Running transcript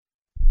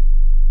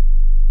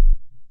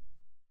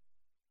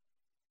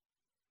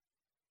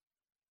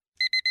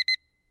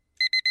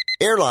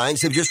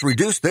Airlines have just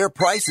reduced their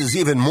prices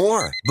even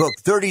more. Book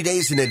 30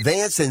 days in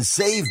advance and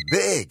save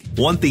big.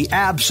 Want the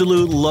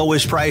absolute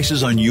lowest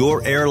prices on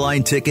your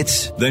airline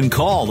tickets? Then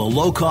call the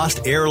Low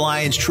Cost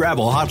Airlines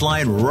Travel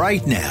Hotline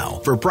right now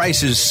for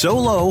prices so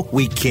low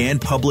we can't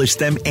publish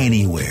them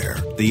anywhere.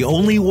 The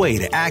only way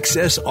to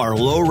access our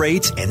low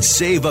rates and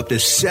save up to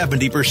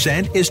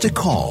 70% is to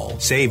call.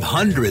 Save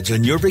hundreds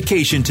on your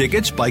vacation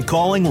tickets by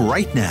calling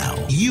right now.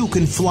 You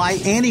can fly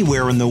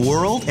anywhere in the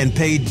world and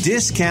pay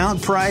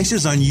discount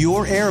prices on your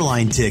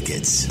airline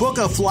tickets. Book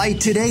a flight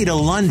today to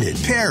London,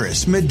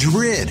 Paris,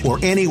 Madrid, or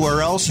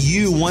anywhere else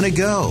you want to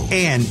go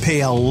and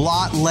pay a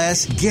lot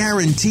less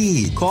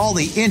guaranteed. Call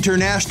the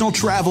International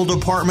Travel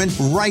Department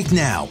right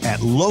now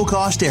at Low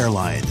Cost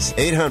Airlines.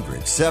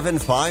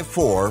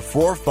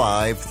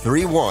 800-754-4531.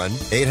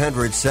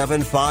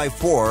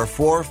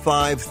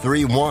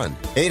 800-754-4531.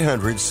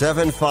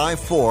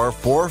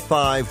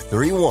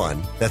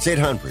 800-754-4531. That's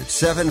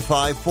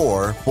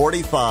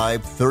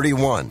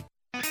 800-754-4531.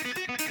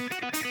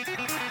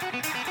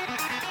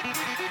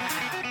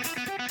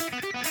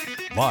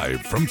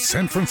 Live from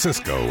San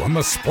Francisco on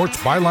the Sports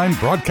Byline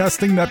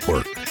Broadcasting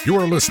Network, you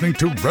are listening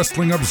to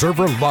Wrestling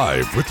Observer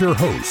Live with your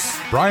hosts,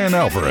 Bryan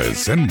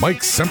Alvarez and Mike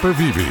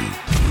Sempervive.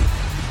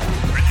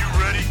 Are you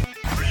ready?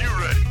 Are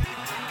you ready?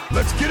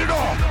 Let's get it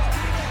on!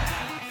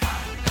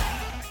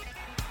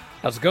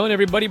 How's it going,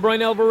 everybody?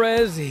 Bryan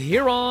Alvarez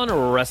here on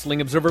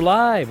Wrestling Observer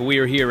Live. We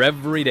are here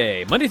every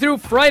day, Monday through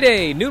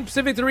Friday, noon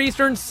Pacific, 3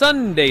 Eastern,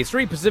 Sunday,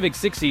 3 Pacific,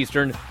 6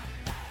 Eastern.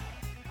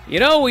 You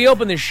know, we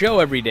open the show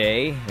every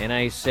day, and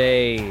I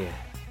say,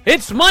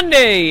 it's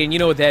Monday, and you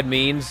know what that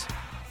means.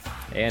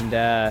 And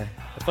the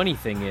funny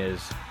thing is,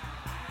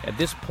 at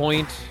this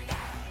point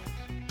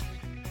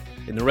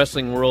in the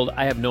wrestling world,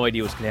 I have no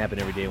idea what's going to happen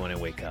every day when I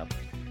wake up.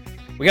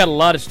 We got a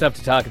lot of stuff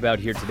to talk about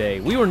here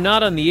today. We were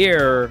not on the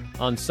air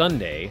on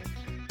Sunday,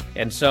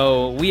 and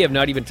so we have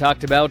not even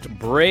talked about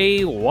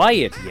Bray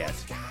Wyatt yet.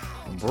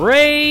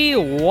 Bray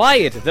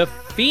Wyatt, the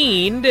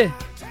Fiend,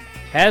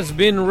 has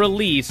been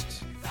released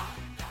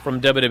from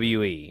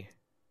WWE.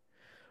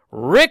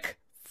 Ric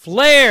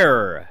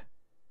Flair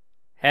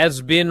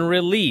has been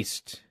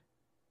released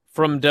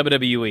from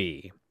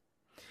WWE.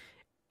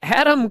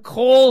 Adam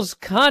Cole's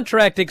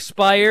contract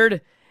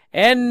expired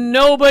and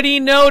nobody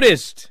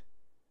noticed.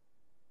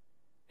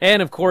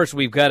 And of course,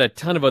 we've got a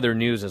ton of other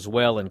news as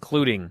well,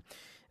 including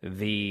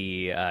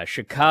the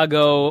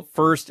Chicago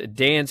First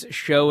Dance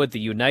show at the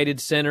United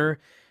Center.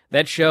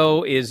 That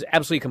show is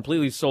absolutely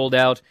completely sold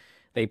out.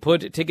 They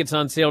put tickets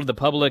on sale to the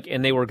public,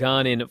 and they were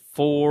gone in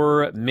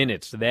 4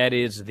 minutes. That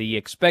is the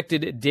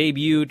expected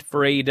debut for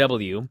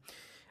AEW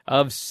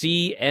of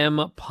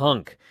CM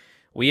Punk.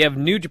 We have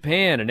New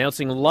Japan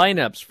announcing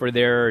lineups for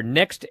their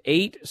next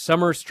 8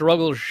 Summer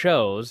Struggle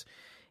shows.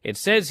 It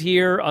says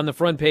here on the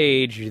front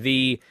page,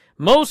 the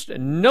most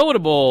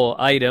notable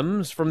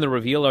items from the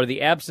reveal are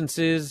the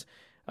absences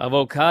of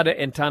Okada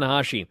and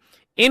Tanahashi.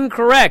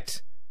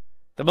 Incorrect.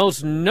 The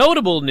most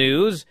notable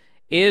news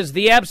is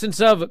the absence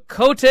of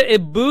Kota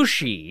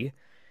Ibushi.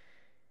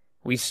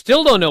 We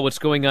still don't know what's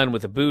going on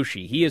with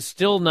Ibushi. He is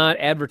still not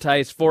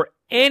advertised for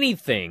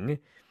anything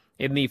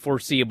in the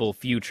foreseeable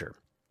future.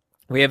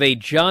 We have a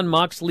Jon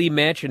Moxley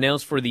match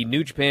announced for the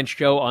New Japan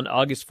show on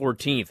August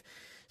 14th.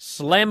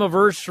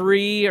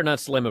 Slammiversary, or not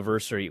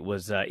Slammiversary, it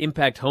was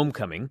Impact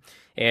Homecoming,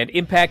 and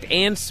Impact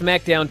and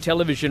SmackDown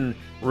television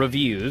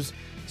reviews.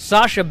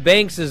 Sasha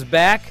Banks is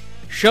back.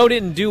 Show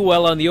didn't do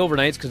well on the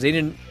overnights because they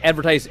didn't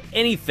advertise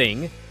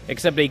anything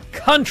except a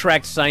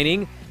contract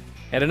signing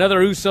and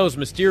another Usos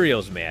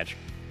Mysterios match.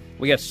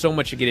 We got so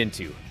much to get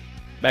into.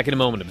 Back in a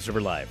moment,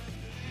 Observer Live.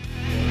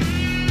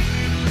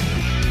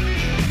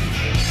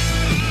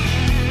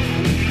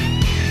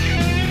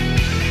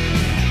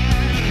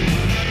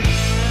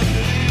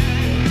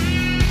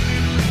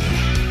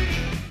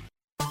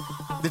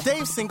 The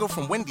Dave single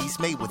from Wendy's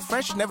made with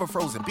fresh, never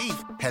frozen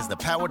beef has the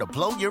power to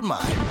blow your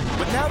mind.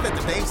 But now that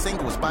the Dave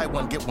single is buy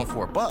one, get one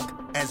for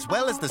 $1, as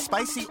well as the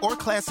spicy or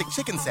classic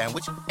chicken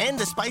sandwich and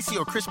the spicy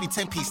or crispy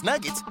 10-piece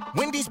nuggets,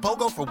 Wendy's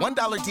BOGO for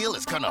 $1 deal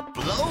is gonna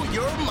blow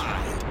your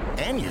mind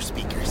and your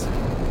speakers.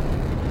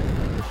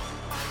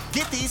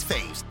 Get these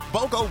faves.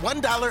 BOGO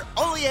 $1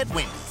 only at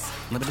Wendy's.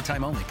 Limited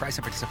time only. Price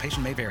and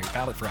participation may vary.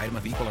 Valid for item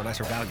of equal or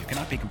lesser value.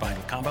 Cannot be combined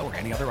with combo or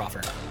any other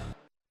offer.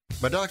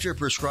 My doctor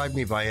prescribed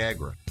me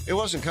Viagra. It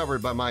wasn't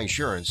covered by my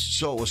insurance,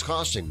 so it was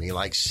costing me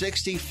like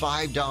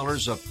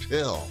 $65 a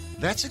pill.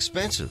 That's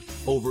expensive.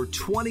 Over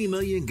 20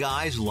 million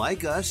guys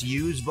like us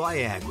use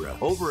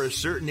Viagra. Over a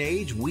certain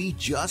age, we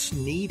just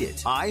need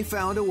it. I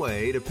found a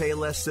way to pay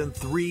less than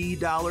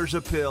 $3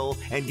 a pill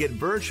and get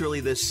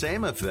virtually the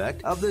same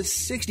effect of the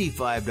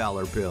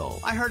 $65 pill.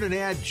 I heard an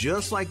ad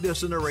just like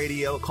this on the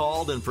radio,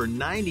 called, and for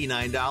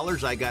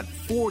 $99, I got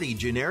 40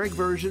 generic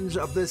versions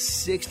of the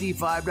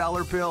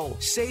 $65 pill.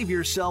 Save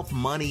yourself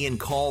money and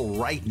call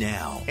right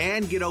now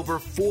and get over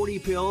 40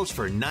 pills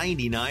for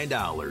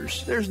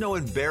 $99. There's no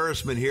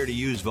embarrassment here to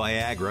use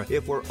Viagra.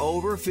 If we're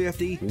over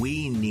 50,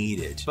 we need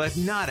it, but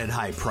not at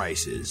high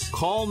prices.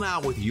 Call now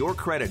with your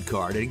credit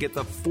card and get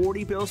the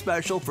 40 pill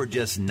special for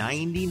just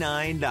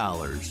 $99.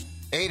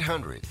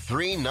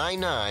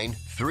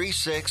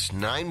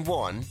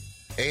 800-399-3691.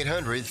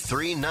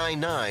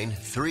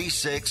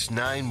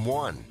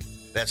 800-399-3691.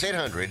 That's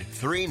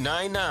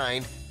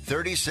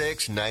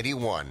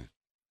 800-399-3691.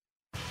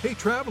 Hey,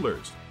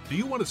 travelers, do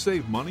you want to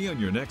save money on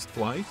your next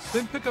flight?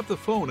 Then pick up the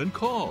phone and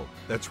call.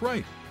 That's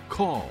right,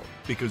 call,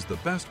 because the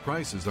best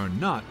prices are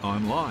not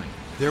online.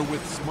 They're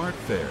with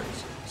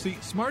SmartFares. See,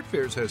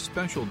 SmartFares has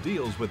special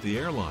deals with the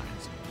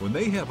airlines. When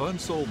they have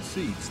unsold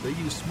seats, they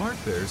use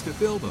SmartFares to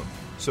fill them.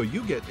 So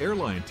you get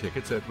airline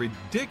tickets at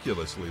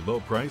ridiculously low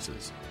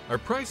prices. Our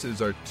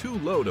prices are too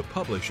low to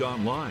publish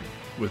online.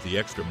 With the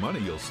extra money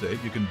you'll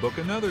save, you can book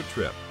another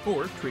trip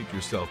or treat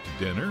yourself to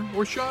dinner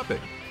or shopping.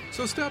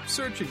 So stop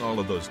searching all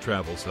of those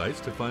travel sites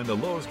to find the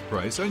lowest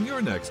price on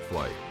your next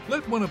flight.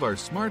 Let one of our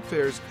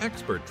SmartFares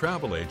expert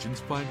travel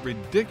agents find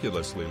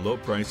ridiculously low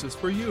prices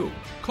for you.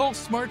 Call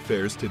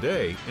SmartFares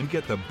today and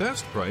get the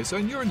best price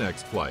on your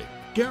next flight.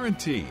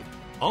 Guaranteed.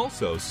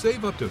 Also,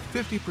 save up to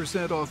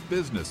 50% off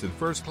business and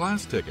first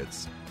class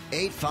tickets.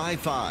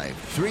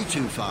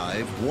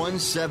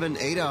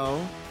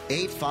 855-325-1780.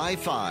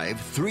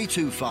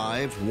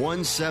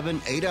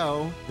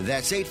 855-325-1780.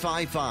 That's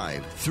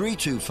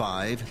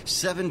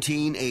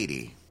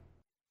 855-325-1780.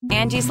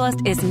 Angie's List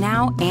is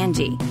now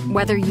Angie.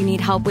 Whether you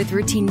need help with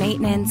routine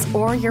maintenance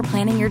or you're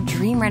planning your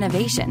dream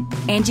renovation,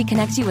 Angie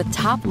connects you with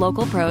top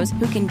local pros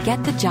who can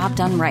get the job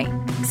done right.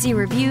 See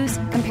reviews,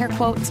 compare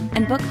quotes,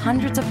 and book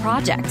hundreds of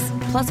projects.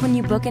 Plus, when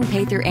you book and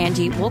pay through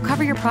Angie, we'll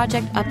cover your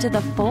project up to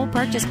the full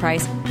purchase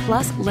price,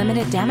 plus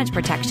limited damage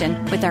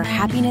protection with our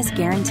Happiness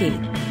Guarantee.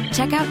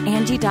 Check out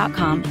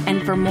Angie.com,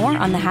 and for more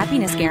on the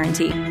Happiness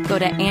Guarantee, go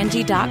to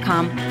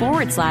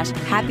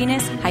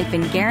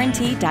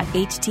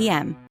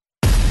Angie.com/happiness-guarantee.htm.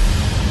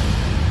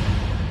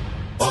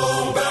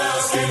 Oh,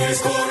 bask in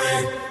his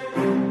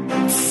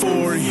glory,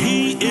 for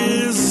he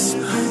is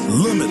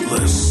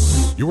limitless.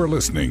 You are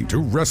listening to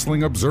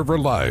Wrestling Observer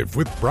Live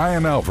with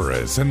Bryan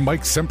Alvarez and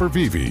Mike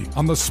Sempervive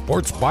on the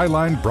Sports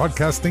Byline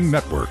Broadcasting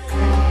Network.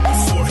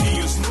 For he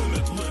is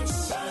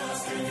limitless.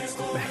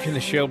 Back in the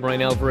show,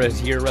 Bryan Alvarez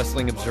here,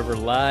 Wrestling Observer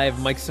Live.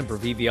 Mike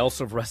Sempervive,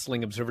 also of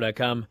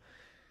WrestlingObserver.com.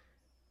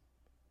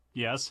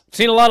 Yes.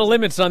 Seen a lot of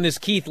limits on this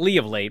Keith Lee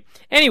of late.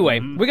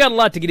 Anyway, we got a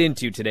lot to get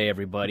into today,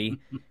 everybody.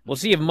 We'll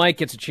see if Mike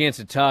gets a chance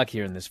to talk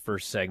here in this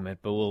first segment,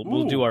 but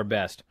we'll do our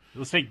best.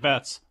 Let's take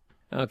bets.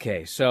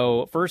 Okay,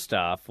 so first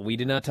off, we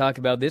did not talk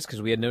about this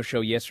because we had no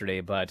show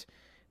yesterday, but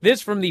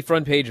this from the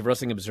front page of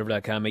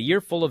WrestlingObserver.com. A year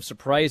full of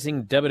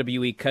surprising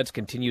WWE cuts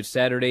continued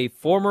Saturday.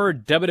 Former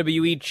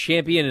WWE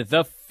champion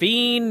The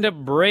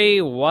Fiend Bray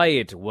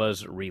Wyatt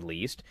was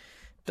released.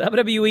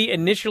 WWE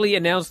initially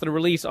announced the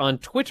release on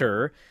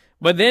Twitter,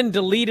 but then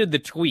deleted the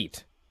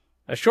tweet.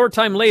 A short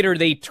time later,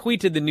 they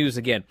tweeted the news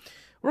again.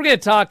 We're going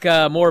to talk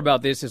more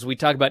about this as we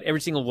talk about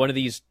every single one of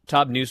these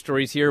top news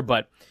stories here,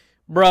 but,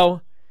 bro,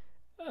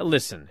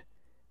 listen,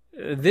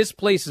 this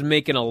place is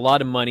making a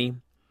lot of money.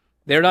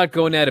 They're not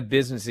going out of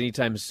business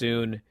anytime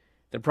soon.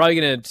 They're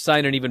probably going to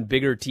sign an even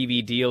bigger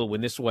TV deal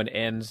when this one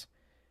ends.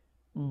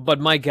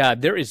 But my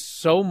God, there is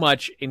so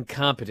much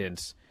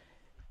incompetence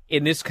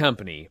in this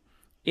company.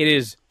 It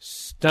is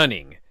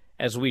stunning,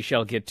 as we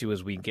shall get to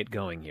as we get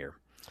going here.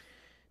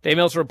 Dave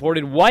Meltzer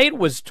reported Wyatt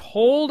was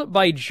told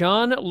by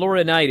John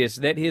Laurinaitis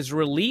that his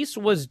release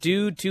was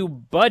due to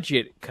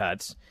budget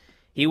cuts.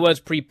 He was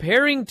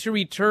preparing to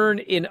return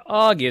in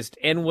August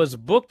and was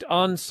booked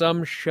on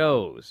some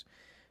shows.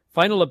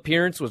 Final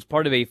appearance was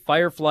part of a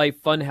Firefly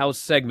Funhouse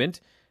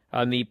segment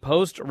on the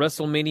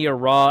post-WrestleMania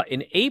Raw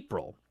in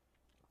April.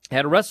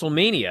 At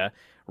WrestleMania,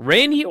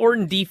 Randy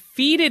Orton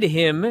defeated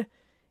him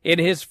in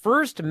his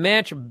first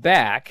match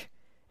back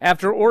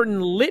after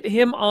Orton lit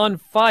him on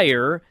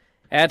fire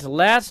at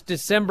last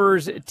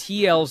December's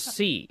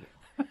TLC.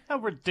 How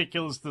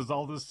ridiculous does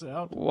all this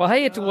sound?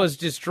 Wyatt was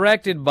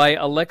distracted by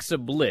Alexa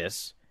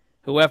Bliss,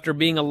 who, after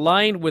being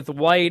aligned with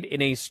Wyatt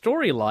in a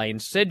storyline,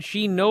 said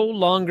she no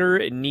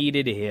longer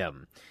needed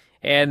him.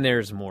 And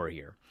there's more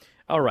here.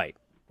 All right,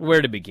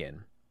 where to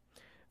begin?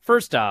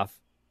 First off,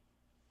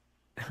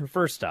 I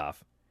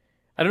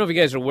don't know if you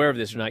guys are aware of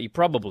this or not. You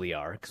probably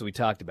are, because we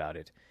talked about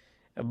it.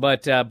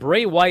 But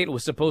Bray Wyatt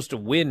was supposed to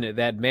win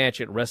that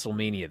match at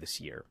WrestleMania this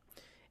year.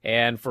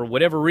 And for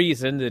whatever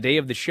reason, the day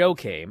of the show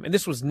came, and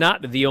this was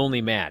not the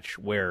only match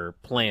where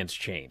plans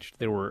changed.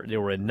 There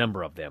were a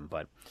number of them,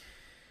 but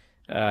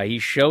he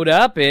showed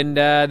up, and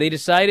they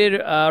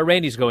decided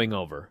Randy's going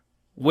over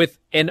with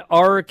an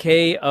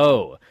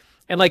RKO.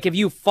 And, like, if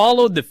you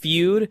followed the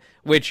feud,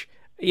 which,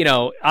 you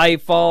know, I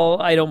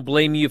don't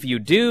blame you if you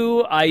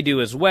do. I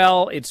do as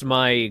well. It's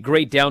my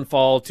great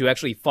downfall to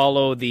actually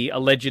follow the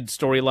alleged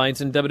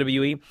storylines in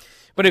WWE.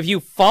 But if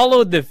you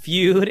followed the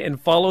feud and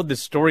followed the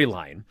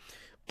storyline,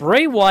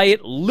 Bray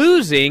Wyatt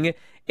losing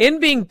and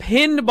being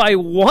pinned by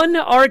one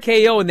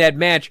RKO in that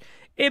match,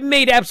 It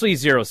made absolutely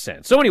zero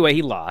sense. So anyway,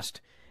 he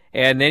lost,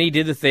 and then he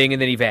did the thing, and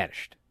then he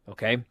vanished,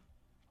 okay?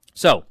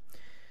 So,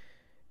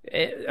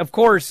 of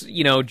course,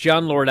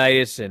 John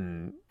Laurinaitis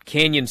and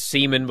Canyon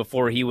Seaman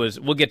before he was,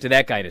 we'll get to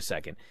that guy in a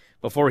second,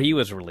 before he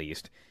was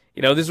released,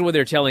 this is what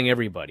they're telling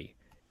everybody.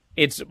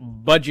 It's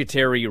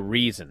budgetary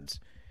reasons.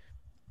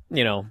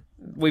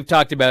 We've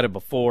talked about it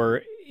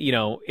before.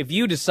 If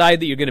you decide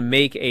that you're going to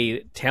make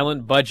a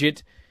talent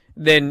budget,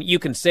 then you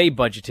can say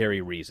budgetary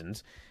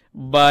reasons.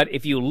 But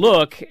if you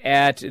look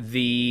at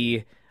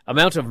the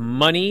amount of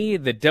money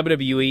that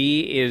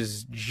WWE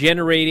is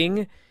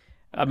generating,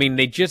 I mean,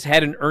 they just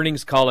had an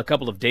earnings call a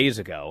couple of days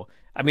ago.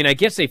 I mean, I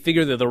guess they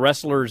figure that the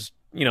wrestlers,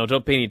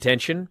 don't pay any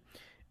attention.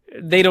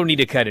 They don't need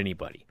to cut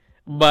anybody.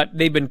 But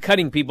they've been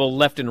cutting people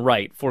left and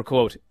right for,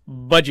 quote,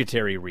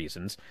 budgetary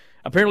reasons.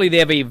 Apparently they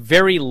have a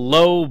very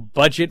low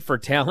budget for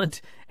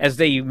talent as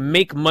they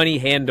make money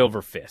hand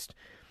over fist.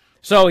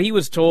 So he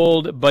was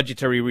told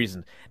budgetary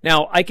reasons.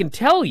 Now, I can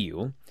tell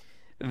you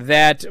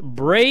that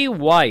Bray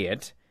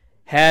Wyatt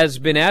has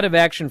been out of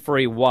action for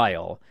a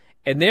while,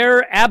 and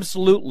there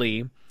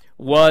absolutely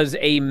was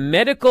a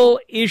medical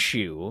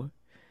issue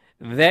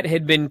that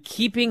had been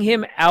keeping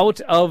him out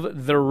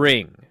of the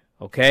ring,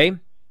 okay?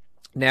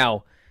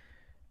 Now,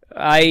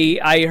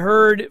 I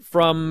heard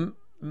from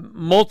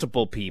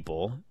multiple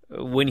people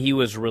when he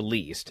was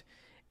released,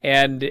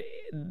 and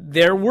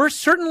there were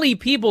certainly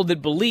people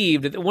that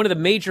believed that one of the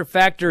major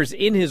factors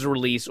in his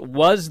release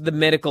was the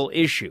medical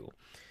issue.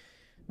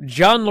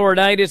 John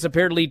Laurinaitis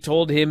apparently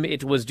told him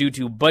it was due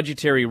to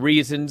budgetary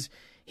reasons.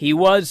 He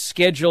was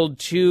scheduled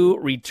to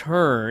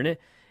return,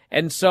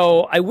 and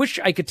so I wish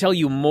I could tell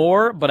you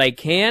more, but I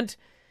can't.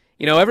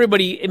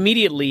 Everybody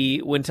immediately,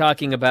 when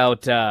talking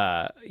about,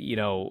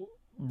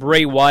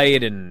 Bray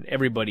Wyatt and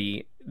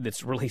everybody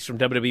that's released from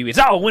WWE, is,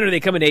 when are they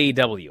coming to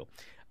AEW?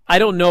 I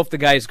don't know if the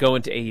guy's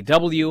going to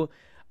AEW.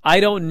 I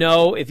don't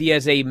know if he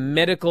has a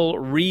medical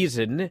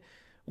reason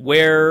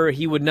where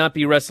he would not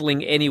be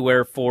wrestling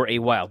anywhere for a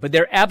while. But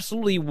there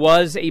absolutely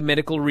was a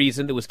medical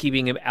reason that was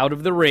keeping him out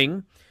of the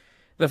ring.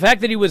 The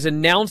fact that he was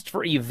announced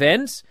for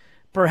events,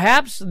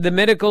 perhaps the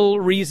medical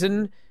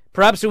reason,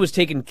 perhaps it was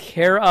taken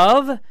care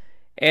of,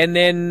 and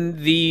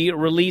then the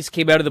release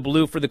came out of the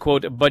blue for the,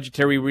 quote,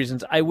 budgetary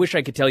reasons. I wish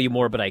I could tell you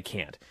more, but I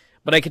can't.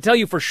 But I can tell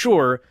you for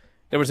sure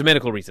there was a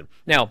medical reason.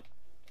 Now,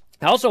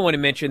 I also want to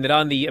mention that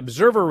on the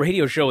Observer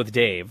radio show with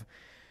Dave,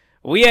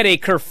 we had a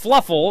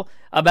kerfluffle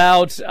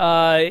about,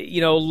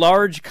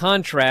 large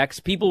contracts,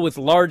 people with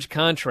large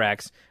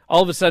contracts,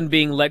 all of a sudden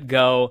being let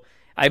go.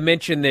 I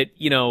mentioned that,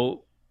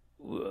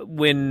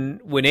 when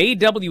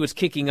AEW was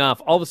kicking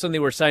off, all of a sudden they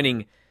were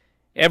signing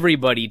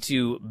everybody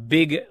to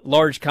big,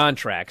 large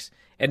contracts.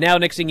 And now,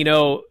 next thing you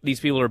know, these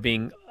people are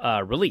being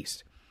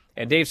released.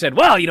 And Dave said,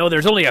 well,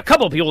 there's only a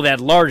couple people that had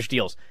large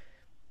deals.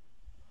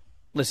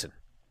 Listen,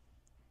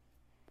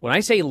 when I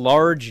say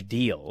large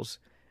deals,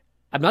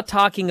 I'm not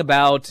talking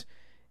about,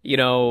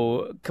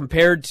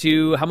 compared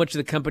to how much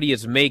the company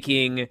is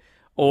making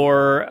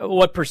or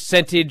what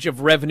percentage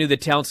of revenue the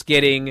talent's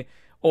getting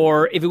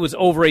or if it was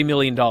over $1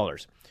 million.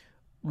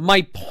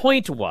 My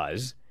point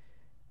was,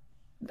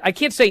 I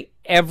can't say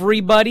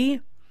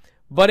everybody,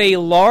 but a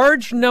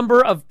large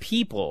number of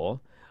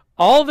people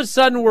all of a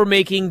sudden were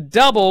making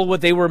double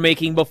what they were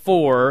making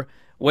before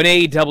when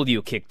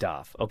AEW kicked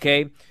off,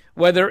 okay?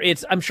 Whether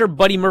it's, I'm sure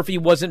Buddy Murphy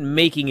wasn't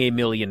making $1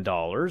 million.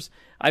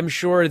 I'm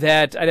sure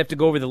that I'd have to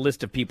go over the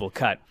list of people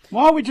cut.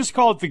 Why don't we just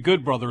call it the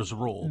Good Brothers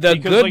rule? The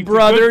Good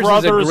Brothers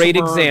is a great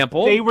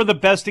example. They were the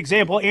best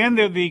example, and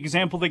they're the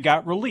example that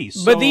got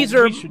released. But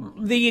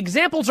the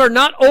examples are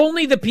not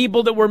only the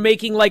people that were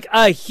making like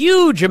a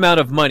huge amount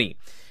of money.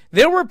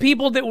 There were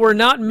people that were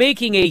not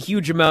making a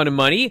huge amount of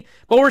money,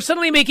 but were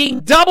suddenly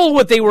making double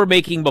what they were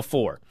making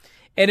before.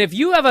 And if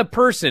you have a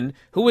person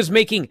who was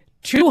making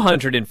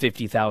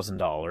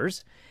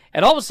 $250,000,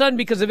 and all of a sudden,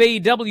 because of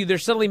AEW, they're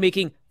suddenly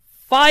making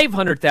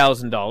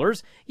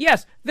 $500,000.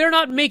 Yes, they're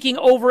not making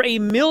over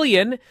 $1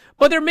 million,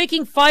 but they're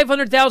making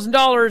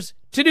 $500,000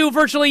 to do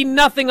virtually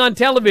nothing on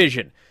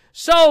television.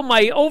 So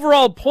my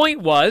overall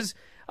point was,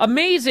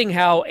 amazing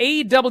how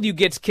AEW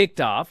gets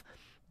kicked off.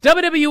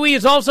 WWE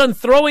is all of a sudden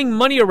throwing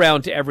money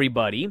around to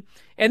everybody.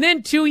 And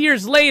then 2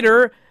 years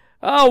later,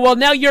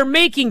 now you're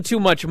making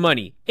too much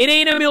money. It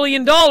ain't $1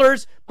 million,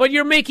 but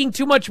you're making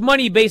too much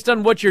money based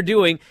on what you're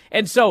doing.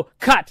 And so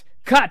cut.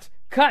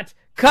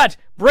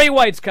 Bray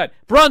Wyatt's cut.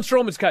 Braun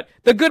Strowman's cut.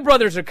 The Good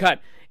Brothers are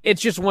cut.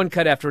 It's just one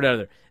cut after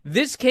another.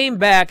 This came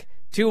back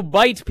to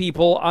bite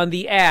people on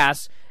the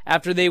ass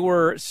after they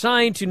were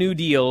signed to new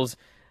deals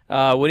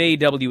when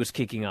AEW was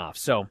kicking off.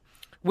 So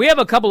we have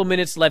a couple of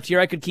minutes left here.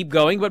 I could keep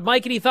going, but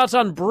Mike, any thoughts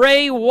on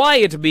Bray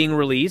Wyatt being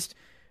released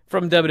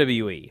from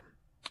WWE?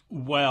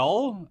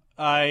 Well,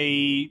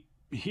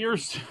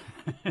 here's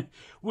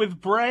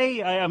with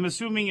Bray, I'm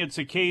assuming it's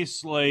a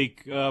case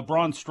like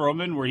Braun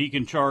Strowman where he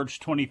can charge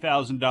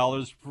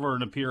 $20,000 for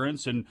an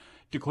appearance and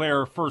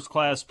declare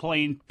first-class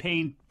plane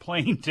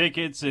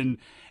tickets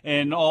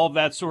and all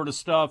that sort of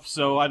stuff.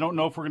 So I don't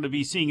know if we're going to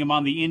be seeing him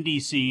on the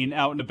indie scene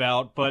out and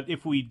about. But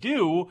if we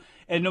do,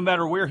 and no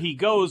matter where he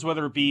goes,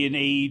 whether it be in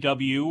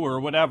AEW or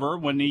whatever,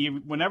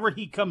 whenever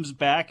he comes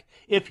back,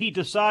 if he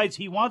decides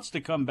he wants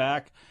to come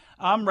back,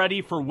 I'm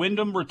ready for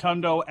Wyndham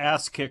Rotundo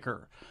ass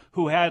kicker,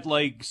 who had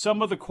like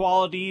some of the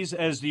qualities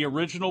as the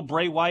original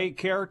Bray Wyatt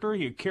character.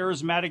 He's a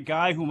charismatic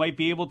guy who might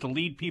be able to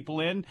lead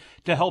people in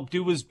to help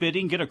do his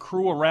bidding, get a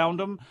crew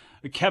around him,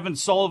 Kevin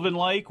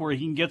Sullivan-like, where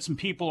he can get some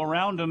people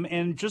around him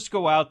and just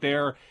go out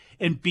there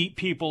and beat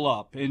people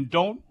up. And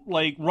don't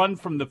like run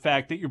from the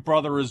fact that your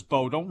brother is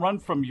Bo. Don't run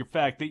from your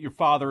fact that your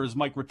father is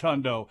Mike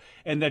Rotundo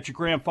and that your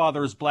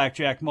grandfather is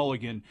Blackjack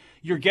Mulligan.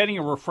 You're getting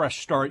a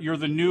refresh start. You're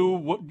the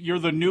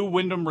new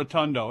Wyndham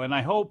Rotundo, and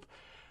I hope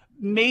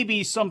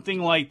maybe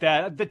something like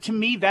that. But to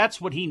me, that's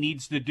what he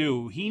needs to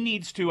do. He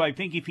needs to, I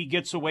think, if he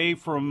gets away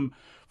from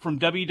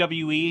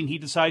WWE and he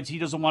decides he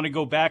doesn't want to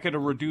go back at a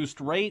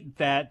reduced rate,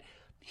 that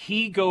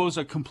he goes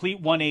a complete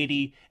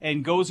 180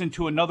 and goes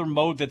into another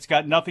mode that's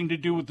got nothing to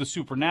do with the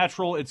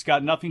supernatural. It's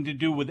got nothing to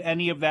do with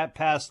any of that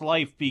past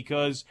life,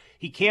 because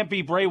he can't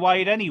be Bray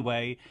Wyatt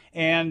anyway.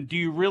 And do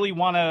you really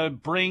want to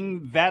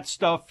bring that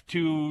stuff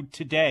to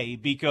today?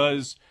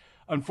 Because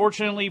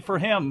unfortunately for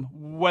him,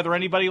 whether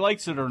anybody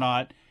likes it or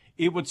not,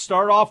 it would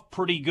start off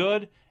pretty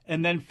good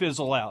and then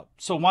fizzle out.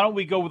 So why don't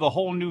we go with a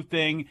whole new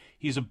thing?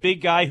 He's a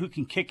big guy who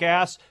can kick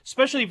ass,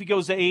 especially if he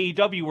goes to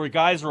AEW, where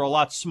guys are a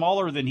lot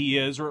smaller than he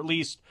is, or at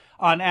least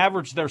on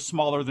average they're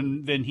smaller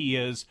than he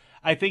is.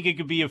 I think it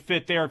could be a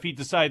fit there if he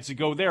decides to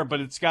go there, but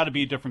it's got to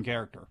be a different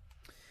character.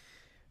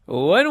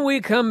 When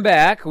we come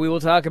back, we will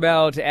talk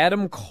about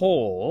Adam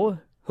Cole,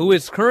 who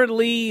is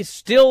currently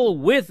still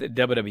with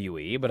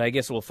WWE, but I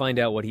guess we'll find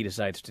out what he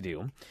decides to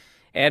do.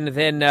 And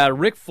then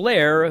Ric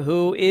Flair,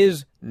 who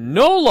is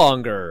no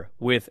longer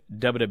with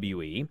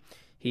WWE.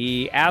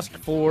 He asked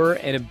for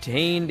and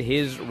obtained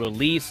his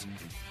release.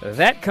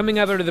 That coming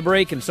out after the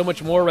break, and so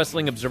much more.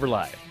 Wrestling Observer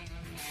Live.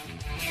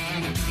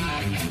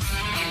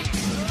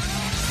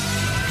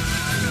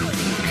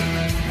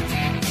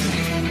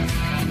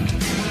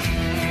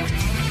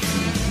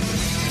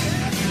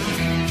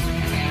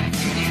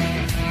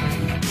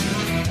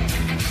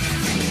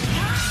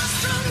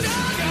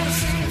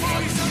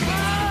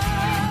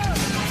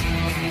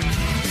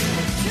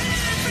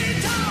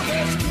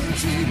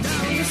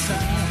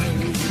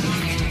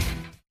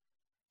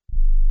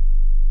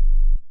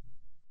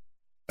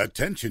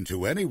 Attention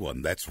to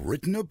anyone that's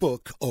written a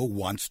book or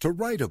wants to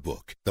write a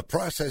book. The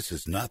process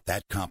is not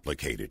that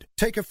complicated.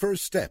 Take a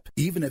first step.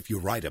 Even if you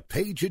write a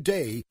page a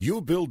day,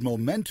 you'll build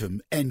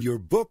momentum and your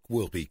book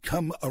will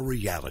become a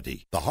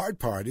reality. The hard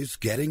part is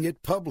getting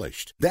it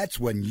published. That's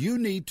when you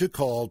need to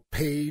call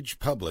Page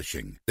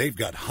Publishing. They've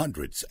got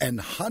hundreds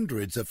and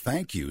hundreds of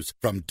thank yous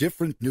from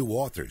different new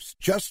authors,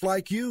 just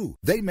like you.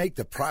 They make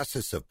the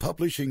process of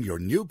publishing your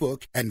new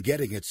book and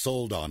getting it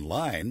sold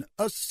online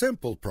a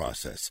simple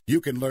process.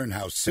 You can learn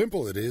how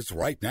simple it is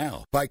right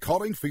now by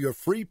calling for your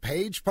free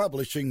Page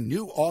Publishing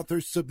New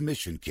Author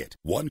Submission Kit.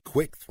 One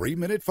quick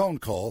 3-minute phone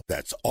call,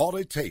 that's all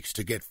it takes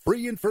to get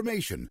free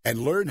information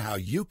and learn how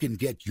you can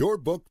get your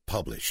book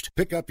published.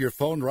 Pick up your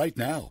phone right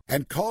now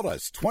and call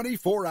us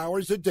 24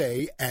 hours a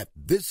day at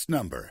this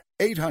number.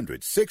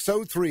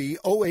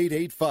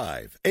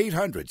 800-603-0885.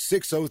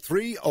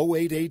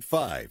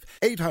 800-603-0885.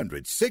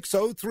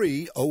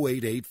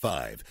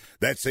 800-603-0885.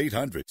 That's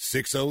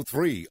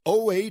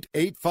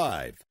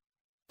 800-603-0885.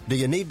 Do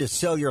you need to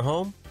sell your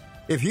home?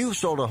 If you've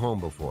sold a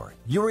home before,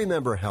 you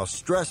remember how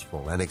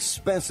stressful and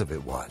expensive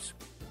it was.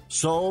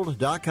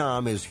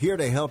 Sold.com is here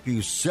to help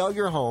you sell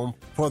your home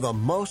for the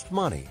most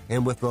money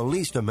and with the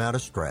least amount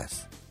of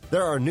stress.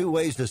 There are new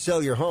ways to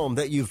sell your home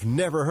that you've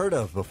never heard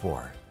of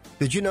before.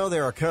 Did you know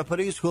there are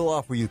companies who'll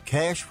offer you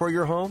cash for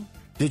your home?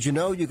 Did you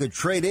know you could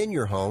trade in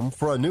your home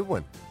for a new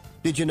one?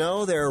 Did you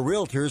know there are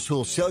realtors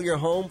who'll sell your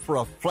home for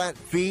a flat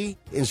fee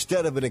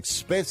instead of an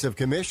expensive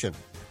commission?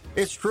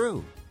 It's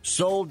true.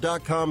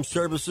 Sold.com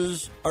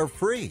services are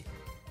free.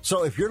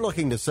 So if you're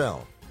looking to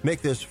sell,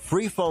 make this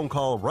free phone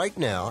call right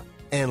now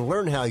and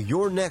learn how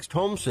your next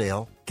home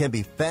sale can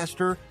be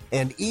faster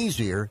and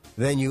easier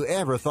than you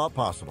ever thought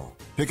possible.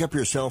 Pick up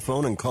your cell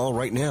phone and call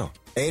right now.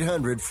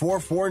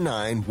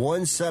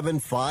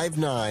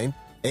 800-449-1759.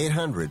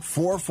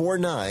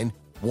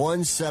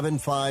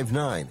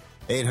 800-449-1759.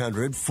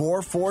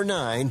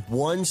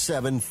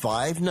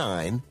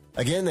 800-449-1759.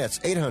 Again, that's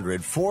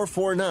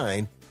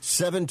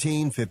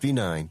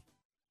 800-449-1759.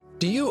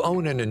 Do you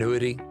own an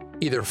annuity,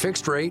 either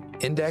fixed rate,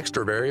 indexed,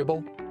 or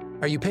variable?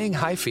 Are you paying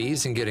high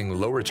fees and getting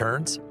low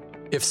returns?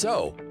 If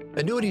so,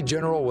 Annuity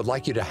General would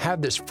like you to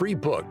have this free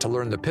book to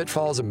learn the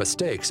pitfalls and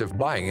mistakes of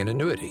buying an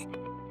annuity.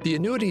 The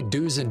Annuity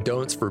Do's and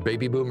Don'ts for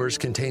Baby Boomers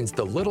contains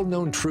the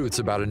little-known truths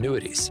about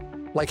annuities,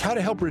 like how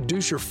to help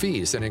reduce your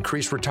fees and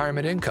increase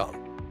retirement income.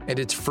 And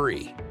it's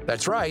free.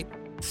 That's right,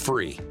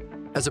 free.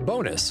 As a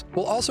bonus,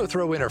 we'll also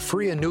throw in a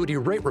free annuity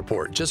rate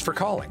report just for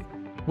calling.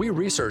 We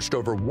researched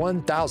over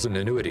 1,000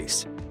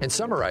 annuities and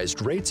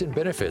summarized rates and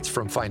benefits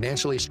from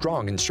financially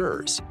strong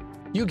insurers.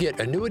 You get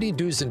Annuity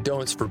Do's and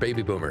Don'ts for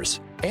Baby Boomers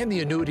and the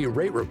Annuity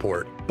Rate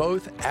Report,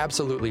 both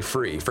absolutely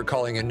free for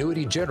calling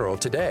Annuity General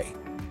today.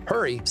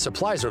 Hurry,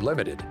 supplies are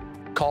limited.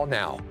 Call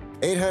now.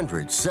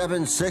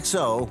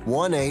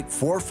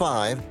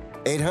 800-760-1845.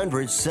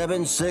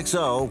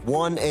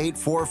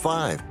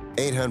 800-760-1845.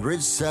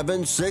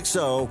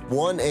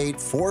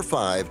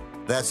 800-760-1845.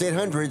 That's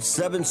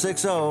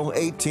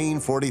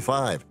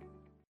 800-760-1845.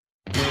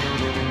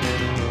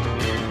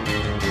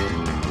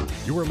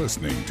 You are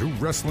listening to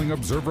Wrestling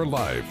Observer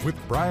Live with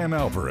Bryan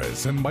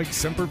Alvarez and Mike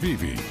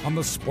Sempervive on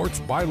the Sports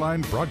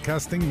Byline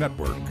Broadcasting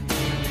Network.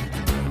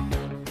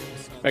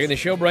 Back in the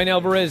show, Bryan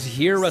Alvarez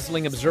here,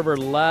 Wrestling Observer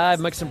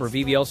Live. Mike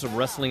Sempervive, also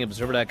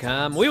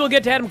WrestlingObserver.com. We will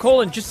get to Adam Cole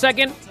in just a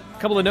second. A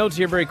couple of notes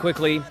here very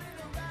quickly.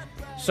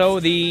 So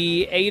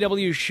the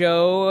AEW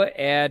show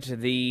at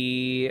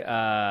the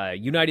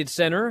United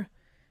Center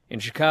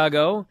in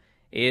Chicago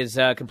is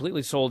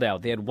completely sold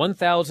out. They had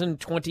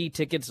 1,020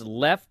 tickets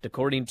left,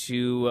 according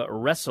to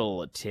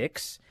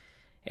WrestleTix,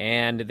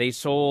 and they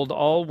sold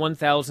all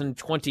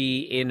 1,020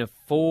 in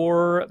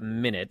 4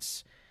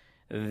 minutes.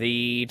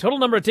 The total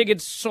number of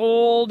tickets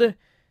sold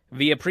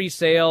via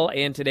pre-sale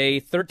and today,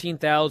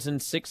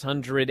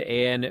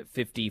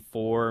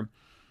 13,654.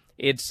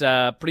 It's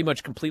pretty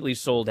much completely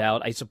sold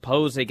out. I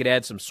suppose they could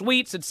add some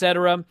suites,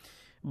 etc.,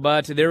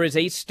 but there is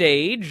a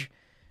stage,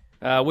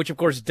 which, of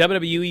course,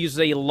 WWE uses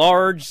a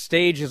large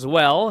stage as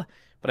well,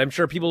 but I'm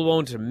sure people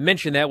won't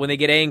mention that when they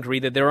get angry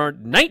that there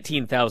aren't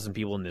 19,000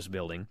 people in this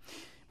building.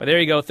 But there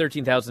you go,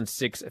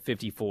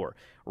 13,654.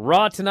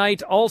 Raw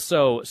tonight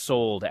also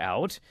sold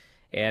out,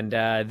 and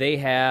they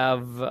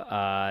have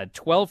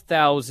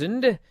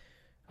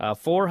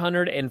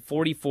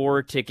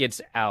 12,444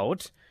 tickets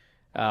out,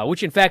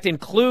 which in fact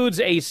includes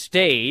a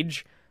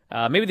stage.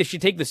 Maybe they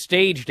should take the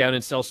stage down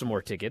and sell some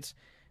more tickets.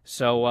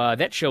 So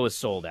that show is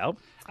sold out.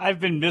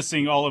 I've been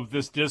missing all of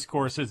this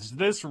discourse. Is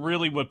this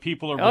really what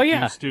people are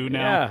used to now?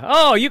 Yeah.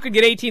 Oh, you could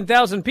get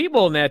 18,000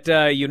 people in that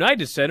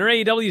United Center.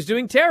 AEW is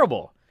doing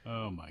terrible.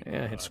 Oh, my God.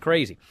 Yeah, it's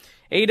crazy.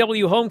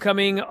 AEW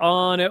Homecoming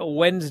on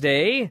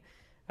Wednesday.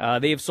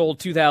 They have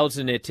sold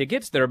 2,000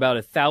 tickets. There are about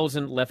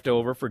 1,000 left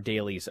over for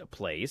Daly's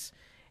Place.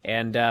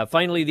 And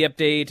finally, the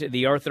update,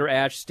 the Arthur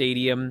Ashe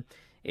Stadium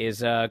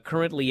is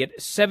currently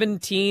at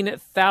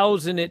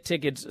 17,000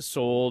 tickets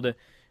sold.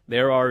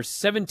 There are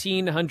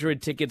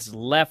 1,700 tickets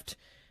left.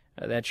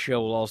 That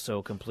show will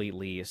also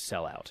completely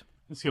sell out.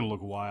 It's going to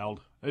look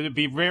wild. It'd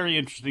be very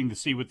interesting to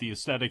see what the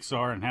aesthetics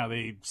are and how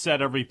they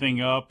set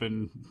everything up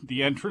and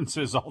the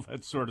entrances, all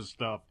that sort of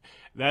stuff.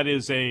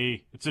 It's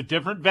a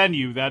different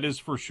venue, that is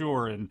for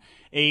sure. And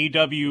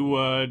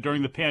AEW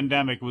during the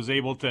pandemic was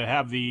able to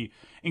have the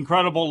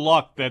incredible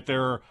luck that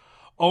their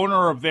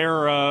owner of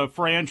their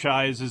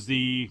franchise is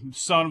the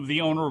son of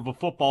the owner of a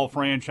football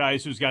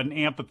franchise who's got an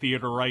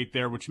amphitheater right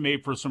there, which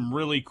made for some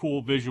really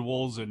cool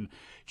visuals. And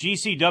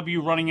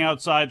GCW running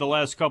outside the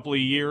last couple of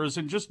years,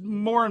 and just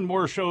more and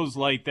more shows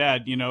like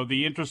that, you know,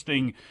 the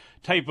interesting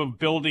type of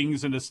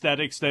buildings and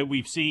aesthetics that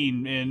we've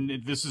seen.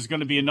 And this is going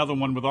to be another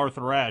one with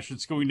Arthur Ashe.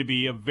 It's going to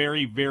be a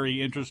very,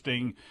 very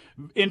interesting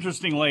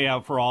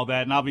layout for all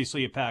that, and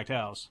obviously a packed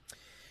house.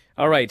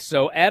 All right,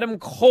 so Adam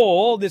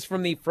Cole, this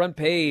from the front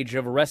page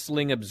of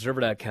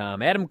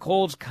WrestlingObserver.com. Adam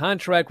Cole's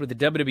contract with the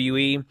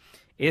WWE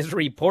is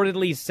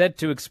reportedly set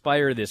to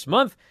expire this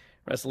month.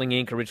 Wrestling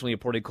Inc. originally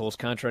reported Cole's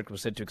contract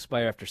was set to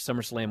expire after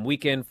SummerSlam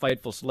weekend.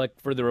 Fightful Select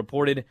further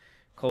reported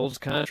Cole's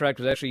contract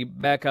was actually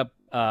back up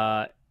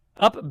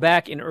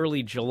back in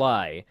early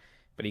July,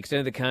 but he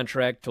extended the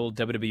contract, told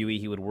WWE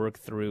he would work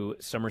through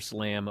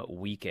SummerSlam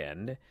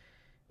weekend. It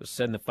was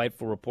said in the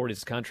Fightful report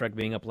his contract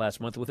being up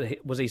last month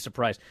was a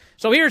surprise.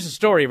 So here's the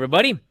story,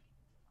 everybody.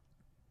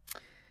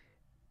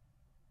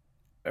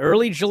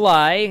 Early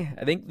July,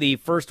 I think the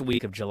first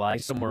week of July,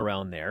 somewhere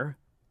around there,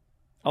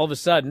 all of a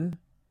sudden,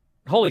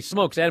 holy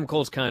smokes, Adam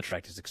Cole's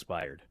contract has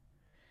expired.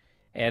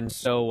 And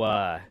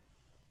so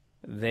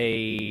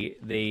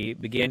they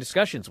began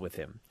discussions with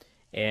him.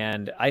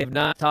 And I have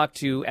not talked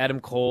to Adam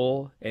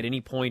Cole at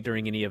any point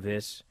during any of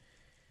this.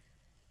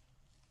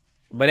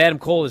 But Adam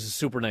Cole is a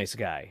super nice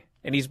guy.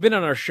 And he's been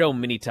on our show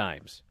many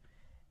times.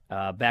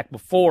 Back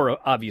before,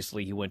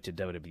 obviously, he went to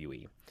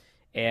WWE.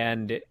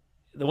 And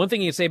the one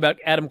thing you can say about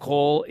Adam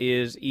Cole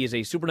is he is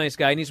a super nice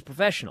guy and he's a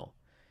professional.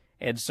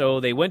 And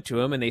so they went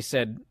to him and they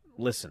said,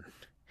 listen,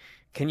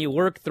 can you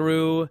work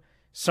through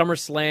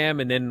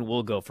SummerSlam and then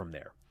we'll go from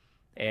there?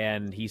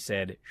 And he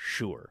said,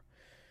 sure.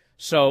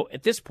 So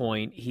at this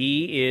point,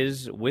 he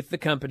is with the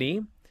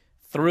company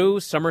through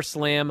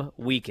SummerSlam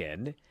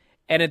weekend.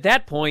 And at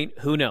that point,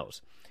 who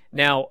knows?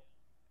 Now,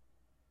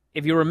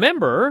 if you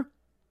remember,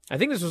 I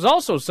think this was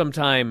also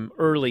sometime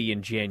early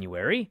in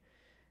January,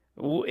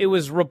 it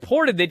was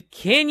reported that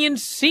Canyon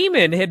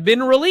Ceman had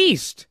been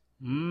released.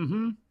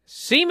 Mm-hmm.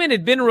 Ceman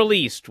had been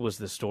released was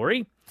the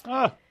story.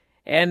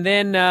 And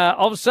then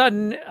all of a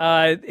sudden,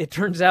 it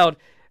turns out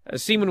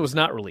Ceman was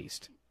not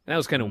released. That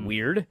was kind of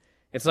weird.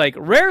 It's like,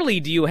 rarely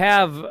do you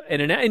have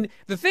and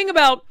the thing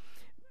about,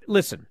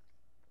 listen,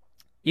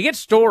 you get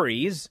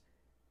stories,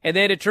 and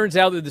then it turns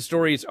out that the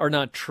stories are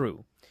not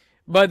true.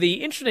 But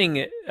the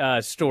interesting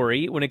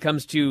story when it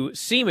comes to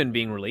semen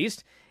being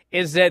released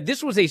is that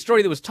this was a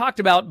story that was talked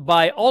about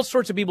by all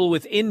sorts of people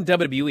within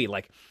WWE.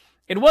 Like,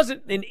 it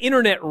wasn't an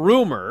internet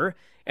rumor,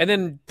 and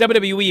then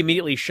WWE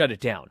immediately shut it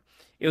down.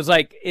 It was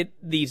like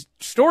the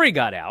story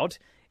got out,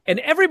 and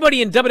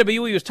everybody in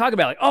WWE was talking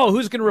about, like, oh,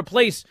 who's going to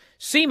replace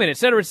Seaman, et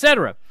cetera, et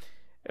cetera.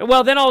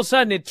 Well, then all of a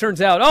sudden it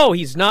turns out, oh,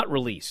 he's not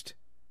released.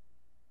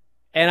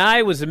 And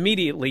I was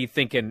immediately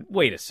thinking,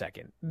 wait a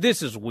second,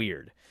 this is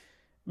weird.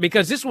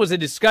 Because this was a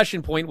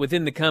discussion point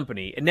within the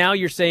company, and now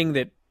you're saying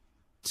that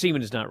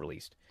Seaman is not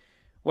released.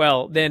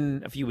 Well,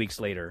 then a few weeks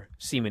later,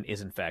 Seaman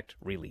is in fact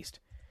released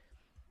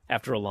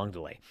after a long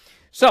delay.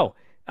 So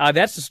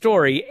that's the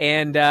story,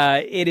 and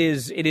it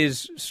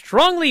is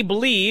strongly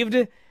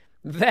believed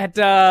that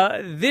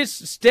this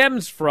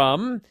stems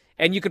from,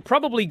 and you could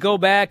probably go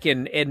back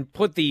and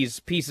put these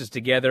pieces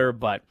together,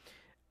 but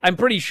I'm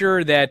pretty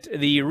sure that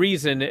the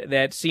reason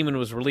that Seaman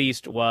was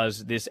released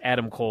was this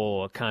Adam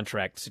Cole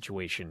contract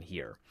situation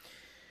here.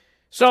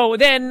 So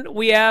then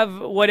we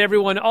have what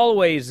everyone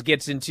always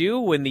gets into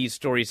when these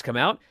stories come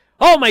out.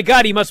 Oh my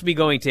God, he must be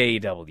going to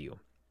AEW.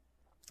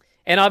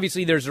 And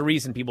obviously there's a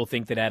reason people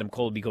think that Adam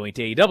Cole will be going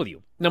to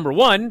AEW. Number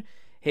one,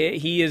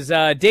 he is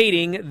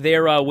dating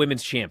their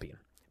women's champion,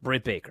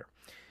 Britt Baker.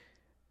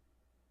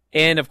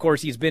 And of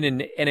course he's been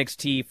in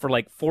NXT for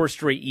like 4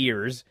 straight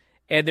years,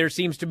 and there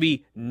seems to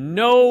be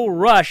no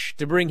rush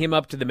to bring him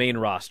up to the main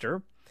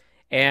roster.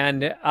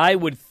 And I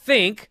would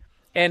think,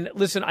 and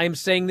listen, I'm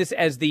saying this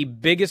as the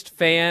biggest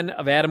fan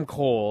of Adam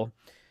Cole,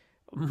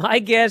 my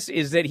guess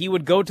is that he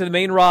would go to the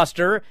main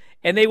roster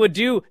and they would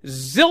do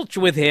zilch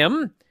with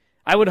him.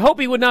 I would hope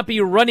he would not be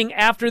running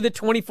after the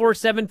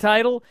 24/7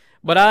 title,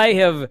 but I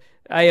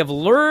have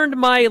learned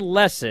my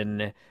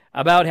lesson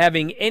about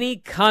having any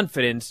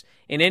confidence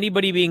in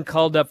anybody being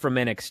called up from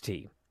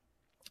NXT.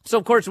 So,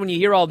 of course, when you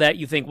hear all that,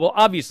 you think, well,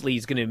 obviously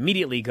he's going to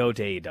immediately go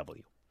to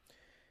AEW.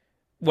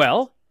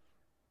 Well,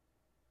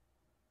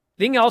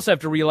 the thing you also have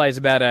to realize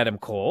about Adam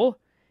Cole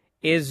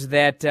is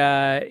that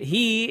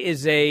he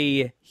is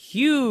a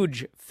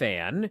huge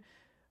fan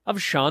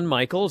of Shawn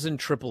Michaels and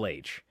Triple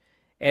H,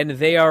 and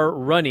they are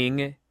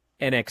running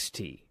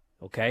NXT,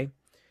 okay?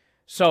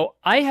 So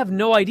I have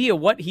no idea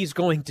what he's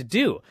going to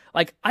do.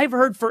 Like, I've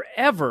heard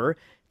forever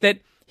that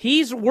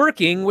he's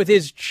working with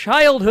his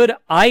childhood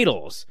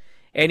idols,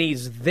 and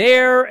he's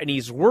there, and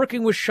he's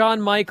working with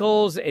Shawn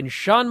Michaels, and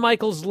Shawn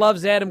Michaels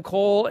loves Adam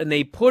Cole, and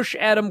they push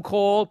Adam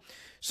Cole.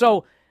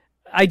 So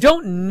I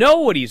don't know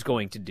what he's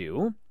going to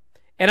do,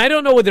 and I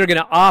don't know what they're going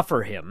to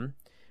offer him,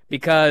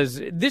 because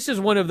this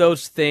is one of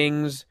those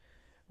things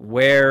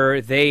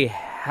where they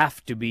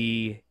have to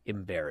be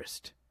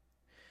embarrassed.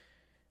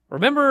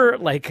 Remember,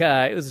 like,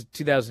 it was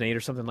 2008 or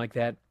something like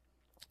that,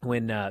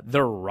 when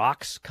The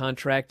Rock's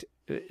contract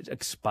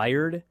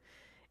expired,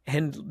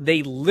 and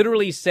they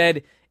literally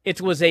said it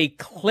was a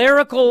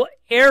clerical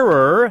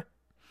error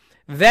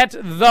that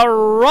The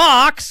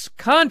Rock's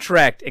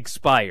contract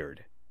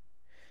expired.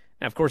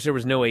 Now, of course, there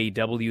was no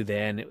AEW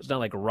then. It was not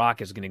like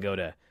Rock is going to go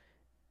to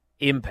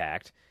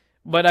Impact.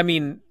 But, I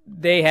mean,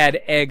 they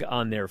had egg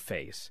on their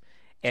face.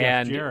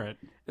 And Jeff Jarrett.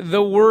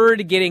 The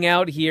word getting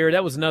out here,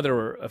 that was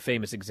another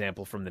famous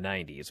example from the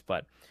 90s,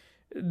 but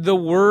the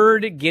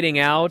word getting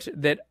out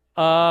that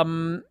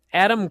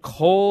Adam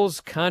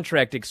Cole's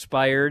contract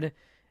expired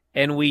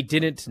and we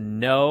didn't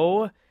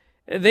know,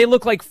 they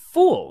look like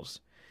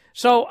fools.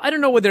 So I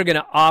don't know what they're going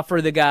to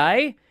offer the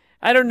guy.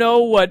 I don't know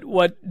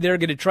what they're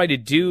going to try to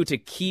do to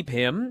keep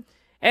him.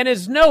 And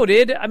as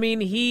noted, I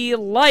mean, he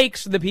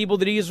likes the people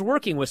that he is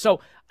working with. So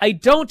I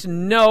don't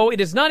know.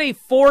 It is not a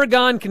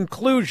foregone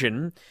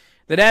conclusion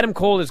that Adam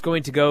Cole is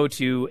going to go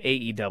to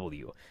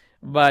AEW.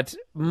 But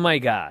my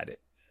God,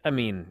 I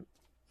mean,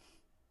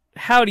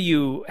 how do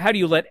you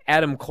let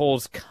Adam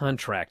Cole's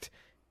contract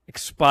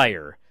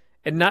expire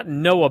and not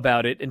know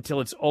about it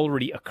until it's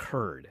already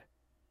occurred?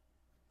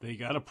 They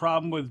got a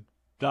problem with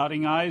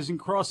dotting I's and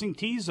crossing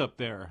T's up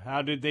there.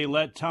 How did they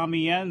let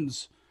Tommy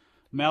End's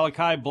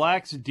Malachi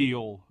Black's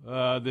deal,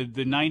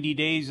 the 90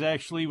 days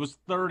actually was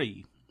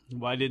 30?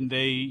 Why didn't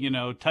they,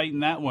 tighten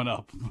that one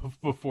up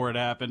before it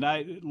happened?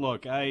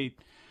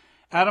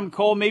 Adam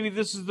Cole, maybe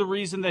this is the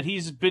reason that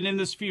he's been in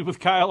this feud with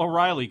Kyle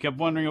O'Reilly. Kept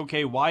wondering,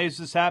 okay, why is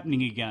this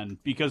happening again?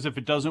 Because if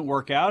it doesn't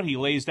work out, he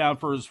lays down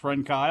for his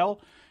friend Kyle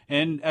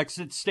and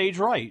exits stage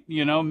right.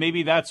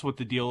 Maybe that's what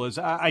the deal is.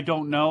 I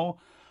don't know.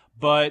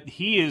 But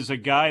he is a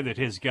guy that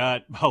has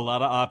got a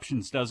lot of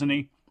options, doesn't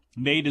he?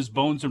 Made his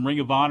bones in Ring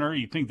of Honor.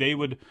 You think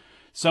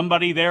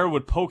somebody there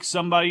would poke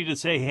somebody to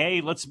say, hey,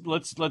 let's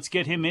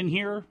get him in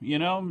here,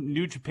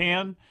 New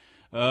Japan.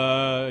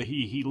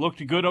 He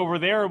looked good over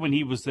there when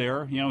he was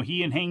there.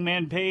 He and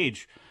Hangman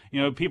Page.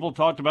 People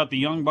talked about the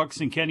Young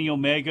Bucks and Kenny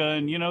Omega,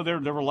 and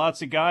there were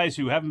lots of guys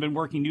who haven't been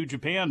working New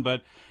Japan,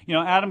 but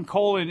Adam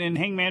Cole and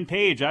Hangman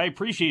Page, I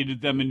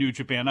appreciated them in New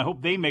Japan. I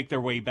hope they make their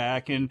way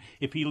back, and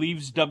if he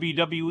leaves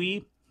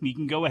WWE, he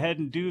can go ahead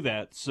and do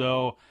that.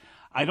 So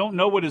I don't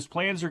know what his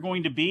plans are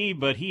going to be,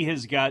 but he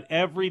has got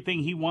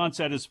everything he wants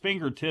at his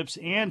fingertips,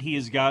 and he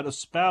has got a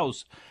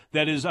spouse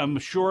that is, I'm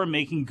sure,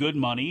 making good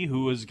money,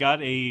 who has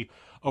got a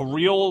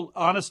real,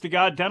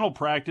 honest-to-God dental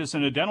practice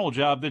and a dental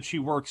job that she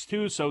works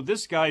too. So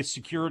this guy's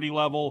security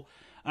level,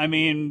 I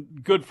mean,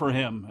 good for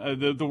him.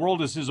 The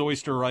world is his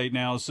oyster right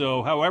now.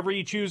 So however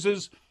he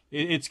chooses,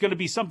 it's going to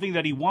be something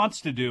that he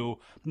wants to do,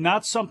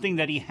 not something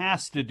that he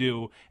has to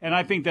do. And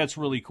I think that's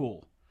really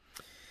cool.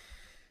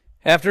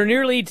 After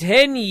nearly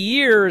 10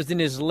 years in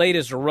his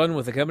latest run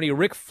with the company,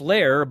 Ric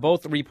Flair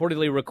both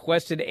reportedly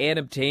requested and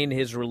obtained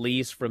his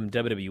release from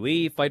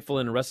WWE. Fightful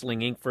and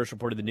Wrestling Inc. first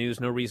reported the news.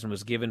 No reason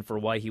was given for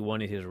why he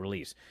wanted his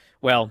release.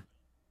 Well,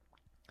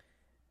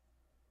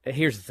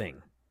 here's the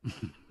thing.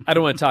 I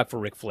don't want to talk for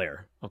Ric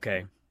Flair,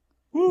 okay?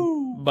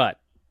 Woo!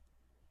 But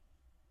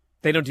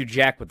they don't do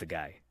jack with the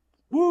guy.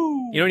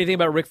 Woo! You know anything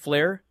about Ric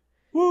Flair?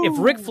 Woo! If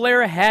Ric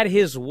Flair had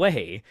his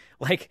way,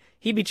 like,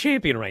 he'd be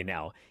champion right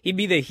now. He'd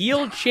be the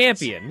heel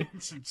champion.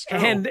 It's true.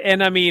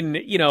 And I mean,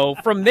 you know,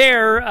 from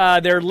there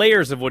are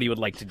layers of what he would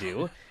like to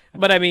do.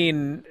 But I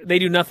mean, they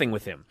do nothing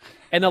with him.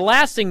 And the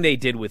last thing they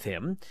did with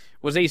him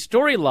was a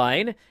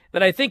storyline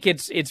that I think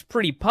it's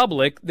pretty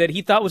public that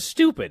he thought was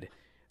stupid.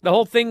 The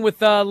whole thing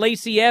with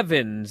Lacey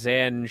Evans,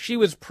 and she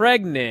was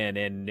pregnant,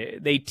 and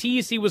they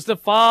teased he was the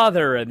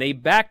father, and they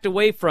backed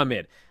away from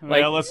it.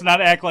 Well, let's not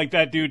act like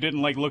that dude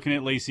didn't like looking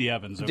at Lacey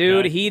Evans. Okay?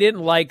 Dude, he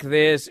didn't like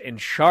this, and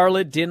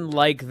Charlotte didn't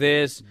like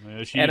this,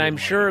 and I'm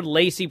sure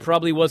Lacey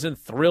probably wasn't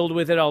thrilled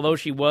with it, although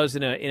she was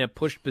in a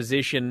pushed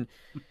position.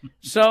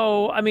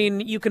 So, I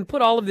mean, you can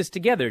put all of this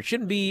together. It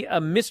shouldn't be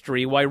a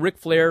mystery why Ric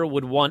Flair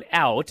would want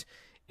out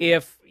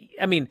if,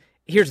 I mean,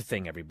 here's the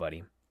thing,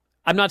 everybody.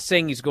 I'm not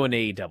saying he's going to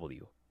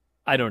AEW.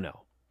 I don't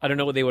know. I don't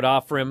know what they would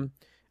offer him.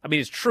 I mean,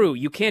 it's true.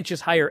 You can't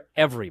just hire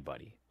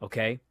everybody,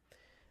 okay?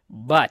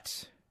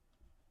 But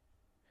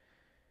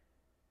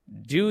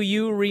do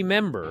you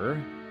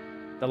remember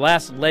the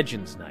last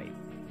Legends Night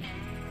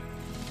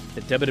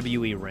that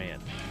WWE ran?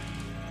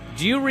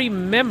 Do you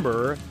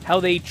remember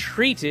how they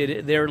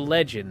treated their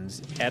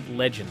legends at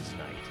Legends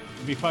Night?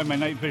 Let me find my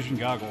night vision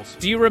goggles.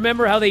 Do you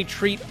remember how they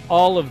treat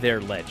all of their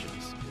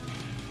legends?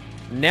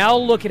 Now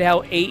look at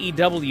how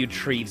AEW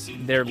treats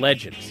their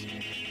legends.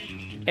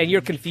 And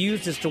you're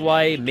confused as to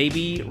why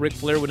maybe Ric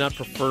Flair would not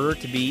prefer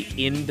to be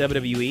in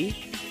WWE?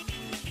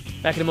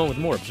 Back in a moment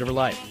with more Observer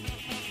Live.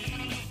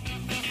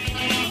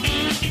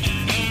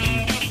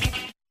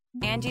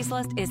 Angie's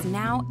List is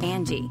now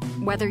Angie.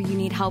 Whether you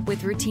need help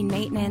with routine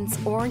maintenance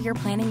or you're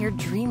planning your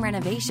dream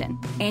renovation,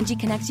 Angie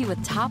connects you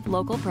with top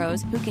local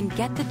pros who can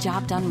get the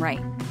job done right.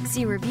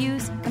 See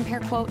reviews, compare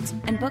quotes,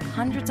 and book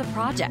hundreds of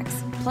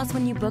projects. Plus,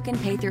 when you book and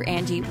pay through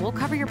Angie, we'll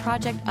cover your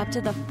project up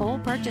to the full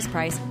purchase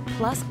price,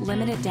 plus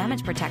limited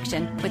damage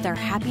protection with our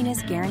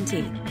Happiness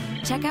Guarantee.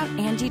 Check out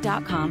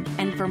Angie.com,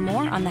 and for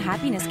more on the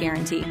Happiness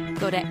Guarantee,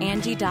 go to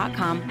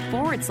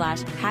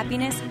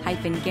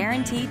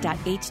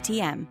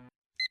Angie.com/happiness-guarantee.htm.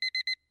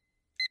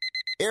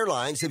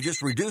 Airlines have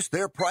just reduced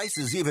their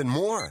prices even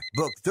more.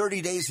 Book 30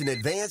 days in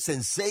advance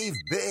and save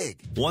big.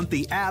 Want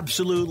the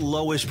absolute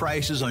lowest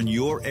prices on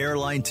your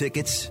airline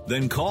tickets?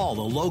 Then call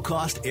the Low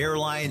Cost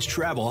Airlines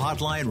Travel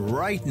Hotline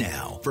right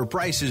now for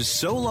prices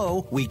so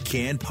low we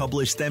can't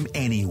publish them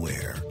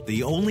anywhere.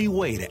 The only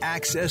way to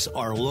access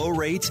our low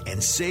rates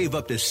and save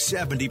up to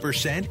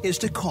 70% is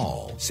to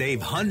call.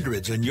 Save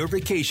hundreds on your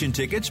vacation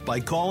tickets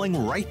by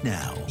calling right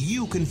now.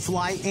 You can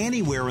fly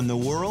anywhere in the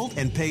world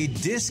and pay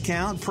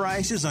discount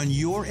prices on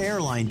your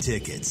airline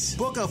tickets.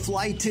 Book a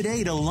flight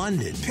today to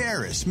London,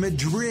 Paris,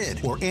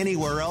 Madrid, or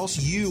anywhere else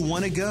you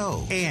want to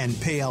go. And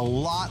pay a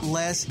lot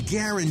less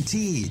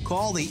guaranteed.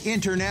 Call the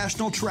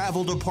International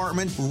Travel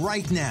Department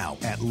right now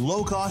at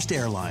Low Cost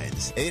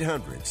Airlines.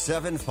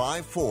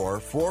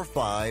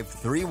 800-754-4531.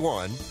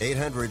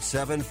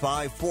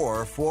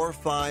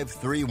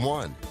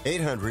 800-754-4531.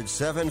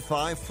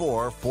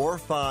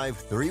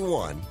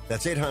 800-754-4531.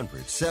 That's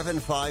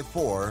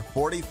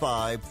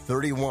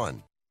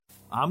 800-754-4531.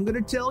 I'm going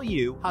to tell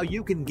you how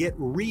you can get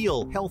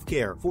real health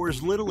care for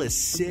as little as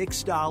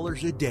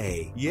 $6 a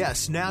day.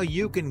 Yes, now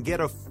you can get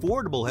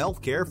affordable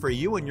health care for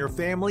you and your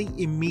family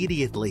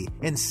immediately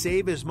and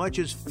save as much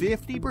as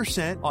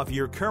 50% off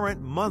your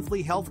current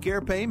monthly health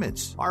care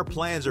payments. Our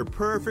plans are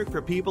perfect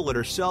for people that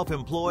are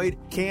self-employed,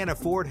 can't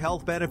afford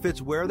health benefits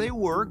where they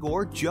work,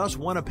 or just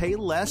want to pay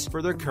less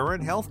for their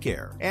current health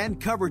care. And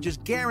coverage is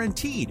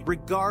guaranteed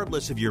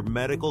regardless of your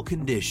medical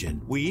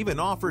condition. We even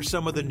offer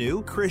some of the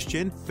new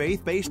Christian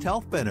faith-based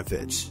health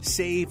benefits.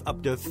 Save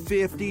up to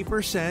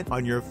 50%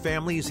 on your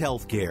family's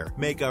health care.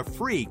 Make a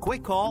free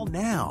quick call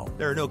now.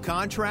 There are no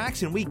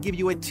contracts, and we give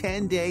you a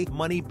 10-day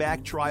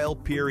money-back trial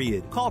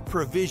period. Call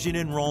Provision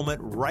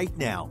Enrollment right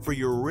now for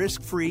your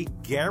risk-free,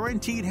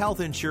 guaranteed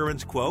health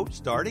insurance quote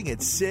starting at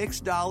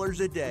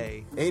 $6 a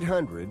day.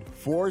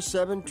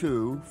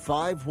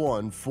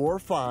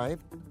 800-472-5145.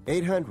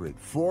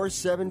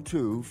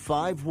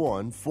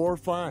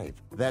 800-472-5145.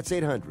 That's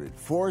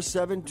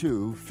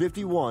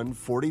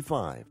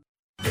 800-472-5145.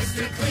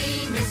 Mr.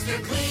 Clean,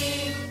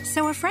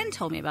 So a friend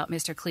told me about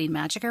Mr. Clean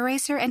Magic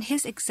Eraser, and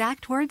his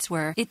exact words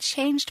were, "It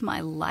changed my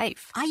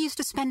life." I used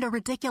to spend a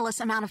ridiculous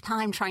amount of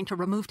time trying to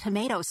remove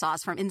tomato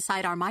sauce from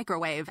inside our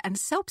microwave and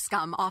soap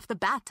scum off the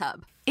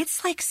bathtub.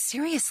 It's like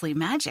seriously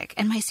magic,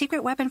 and my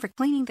secret weapon for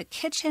cleaning the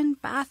kitchen,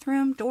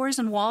 bathroom, doors,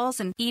 and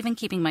walls, and even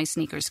keeping my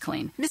sneakers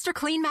clean. Mr.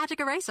 Clean Magic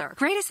Eraser.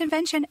 Greatest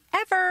invention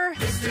ever!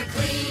 Mr.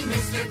 Clean,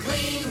 Mr.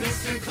 Clean,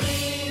 Mr.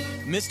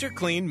 Clean. Mr.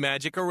 Clean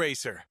Magic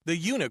Eraser, the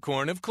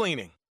unicorn of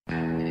cleaning.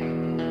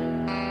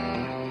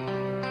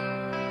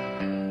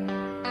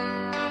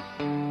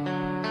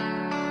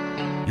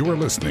 You are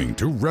listening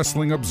to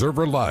Wrestling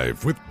Observer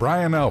Live with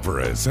Bryan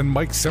Alvarez and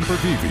Mike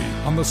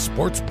Sempervive on the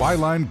Sports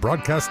Byline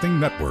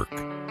Broadcasting Network. All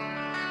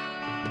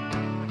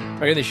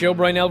right, the show,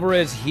 Bryan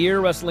Alvarez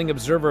here, Wrestling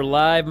Observer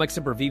Live. Mike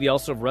Sempervive,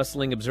 also of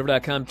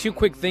WrestlingObserver.com. Two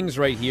quick things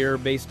right here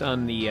based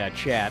on the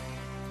chat.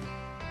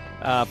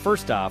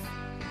 First off,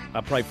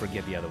 I'll probably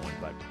forget the other one,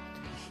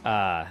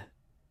 but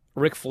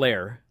Ric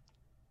Flair.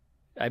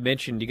 I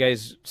mentioned, you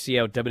guys see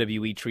how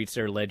WWE treats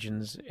their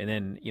legends, and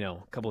then, a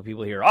couple of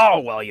people here, oh,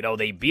 well,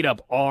 they beat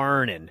up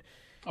Arn, and...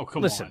 Oh,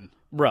 come listen, on.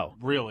 Bro.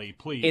 Really,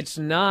 please. It's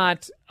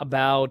not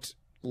about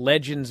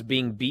legends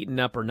being beaten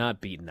up or not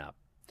beaten up.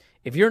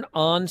 If you're an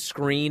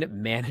on-screen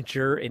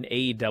manager in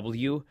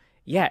AEW,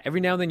 yeah,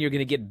 every now and then you're going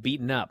to get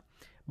beaten up.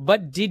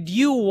 But did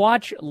you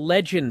watch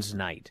Legends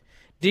Night?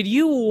 Did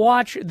you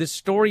watch the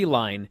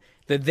storyline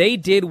that they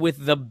did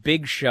with the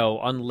Big Show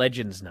on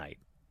Legends Night?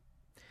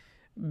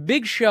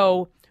 Big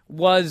Show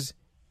was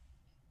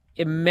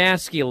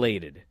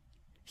emasculated,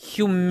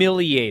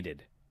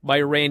 humiliated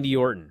by Randy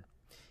Orton.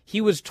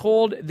 He was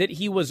told that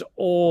he was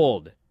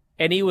old,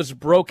 and he was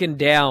broken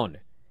down,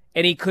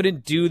 and he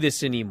couldn't do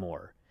this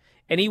anymore.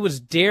 And he was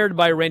dared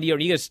by Randy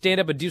Orton. You got to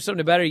stand up and do something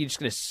about it, or you're just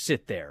going to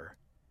sit there.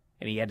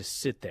 And he had to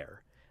sit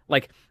there.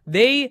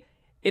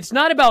 It's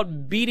not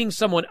about beating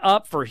someone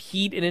up for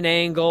heat in an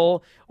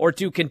angle, or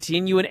to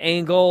continue an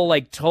angle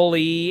like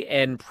Tully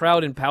and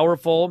Proud and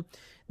Powerful.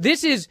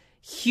 This is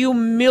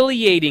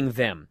humiliating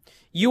them.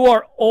 You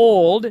are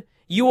old.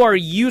 You are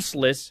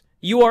useless.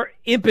 You are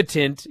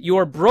impotent. You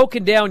are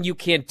broken down. You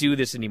can't do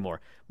this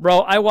anymore. Bro,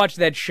 I watched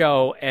that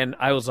show, and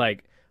I was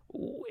like,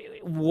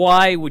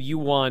 why would you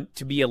want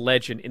to be a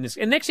legend in this?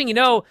 And next thing you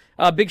know,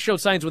 Big Show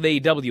signs with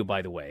AEW,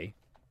 by the way.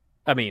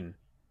 I mean,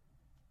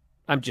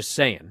 I'm just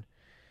saying.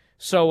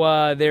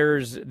 So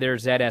there's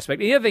that aspect.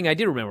 The other thing, I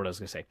did remember what I was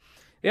going to say.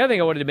 The other thing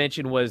I wanted to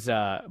mention was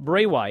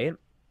Bray Wyatt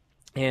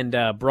and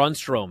Braun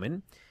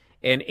Strowman,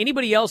 and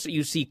anybody else that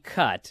you see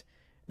cut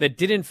that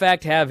did in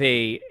fact have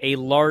a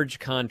large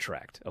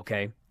contract,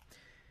 okay?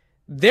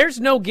 There's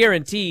no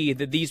guarantee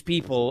that these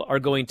people are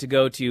going to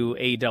go to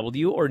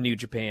AEW or New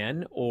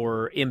Japan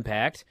or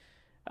Impact.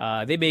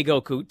 They may go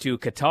to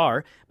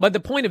Qatar. But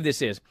the point of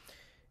this is,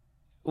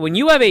 when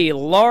you have a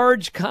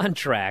large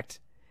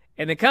contract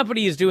and the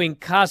company is doing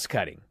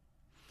cost-cutting,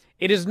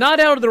 it is not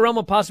out of the realm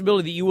of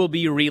possibility that you will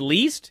be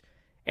released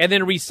and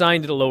then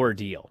re-signed at a lower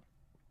deal.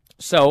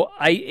 So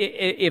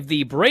if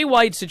the Bray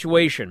Wyatt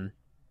situation,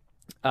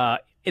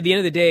 at the end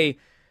of the day,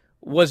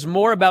 was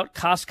more about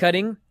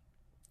cost-cutting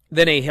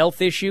than a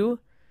health issue,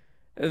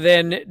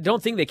 then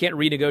don't think they can't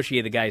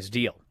renegotiate the guy's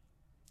deal.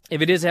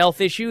 If it is a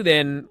health issue,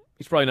 then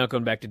he's probably not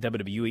going back to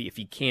WWE if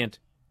he can't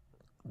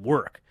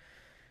work.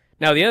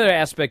 Now, the other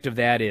aspect of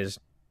that is,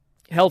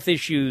 health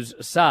issues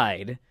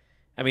aside,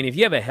 I mean, if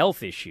you have a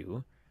health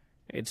issue,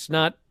 it's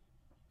not,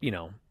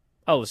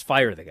 let's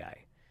fire the guy.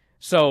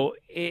 So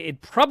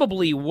it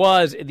probably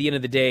was, at the end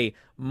of the day,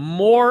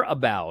 more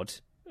about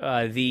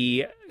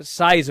the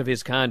size of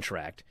his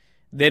contract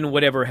than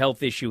whatever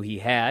health issue he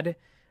had.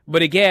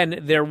 But again,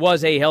 there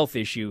was a health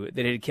issue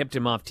that had kept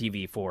him off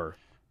TV for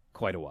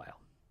quite a while.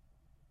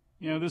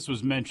 This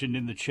was mentioned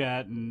in the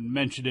chat and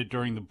mentioned it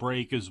during the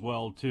break as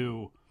well,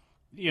 too.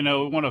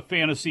 Want a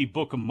fantasy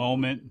book a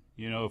moment,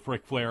 if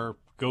Ric Flair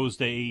goes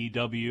to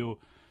AEW.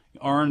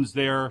 Arn's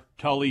there,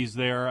 Tully's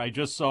there. I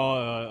just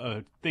saw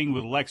a thing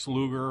with Lex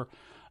Luger,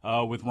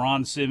 with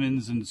Ron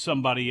Simmons and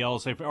somebody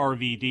else,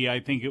 RVD, I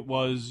think it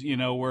was,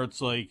 where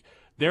it's like,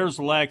 there's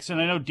Lex,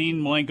 and I know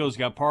Dean Malenko's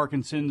got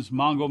Parkinson's,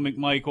 Mongo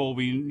McMichael,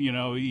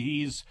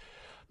 he's,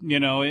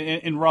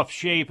 in rough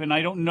shape, and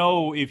I don't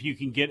know if you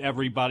can get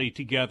everybody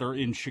together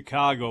in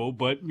Chicago,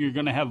 but you're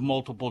going to have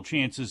multiple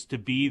chances to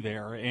be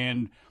there,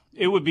 and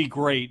it would be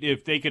great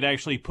if they could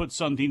actually put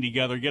something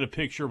together, get a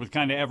picture with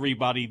kind of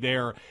everybody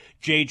there.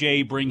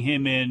 JJ, bring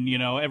him in,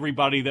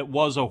 everybody that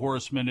was a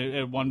Horseman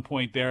at one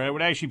point there. It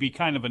would actually be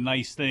kind of a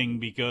nice thing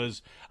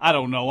because, I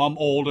don't know, I'm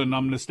old and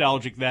I'm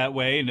nostalgic that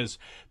way. And as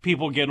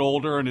people get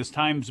older and as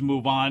times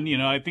move on,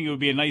 I think it would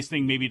be a nice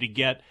thing maybe to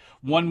get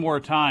one more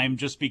time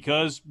just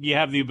because you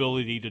have the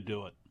ability to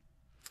do it.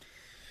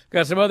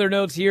 Got some other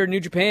notes here.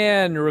 New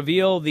Japan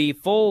reveal the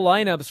full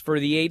lineups for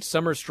the 8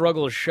 Summer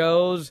Struggle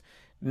shows.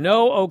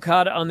 No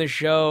Okada on the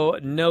show,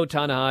 no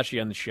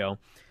Tanahashi on the show.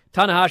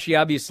 Tanahashi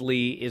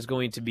obviously is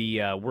going to be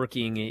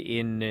working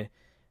in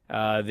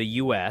the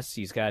U.S.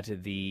 He's got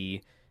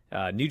the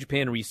New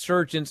Japan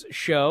Resurgence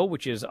show,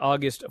 which is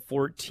August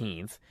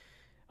 14th.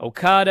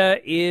 Okada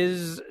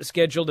is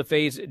scheduled to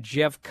face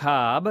Jeff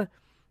Cobb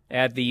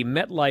at the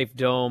MetLife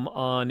Dome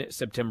on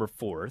September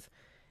 4th.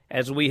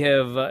 As we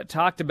have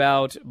talked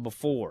about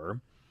before,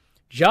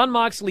 Jon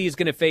Moxley is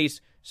going to face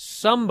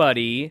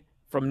somebody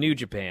from New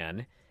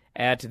Japan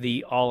at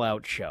the All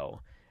Out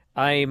show.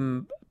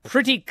 I'm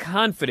pretty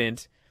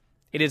confident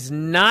it is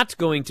not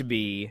going to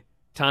be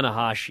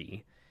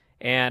Tanahashi.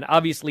 And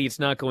obviously it's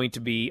not going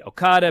to be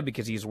Okada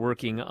because he's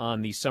working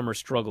on the Summer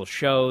Struggle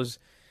shows.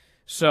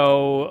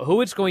 So who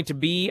it's going to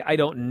be, I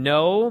don't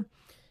know.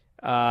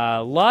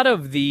 A lot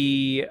of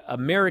the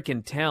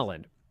American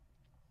talent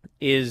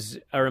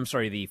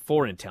the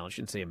foreign talent, I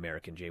shouldn't say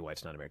American, Jay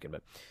White's not American,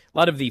 but a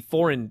lot of the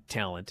foreign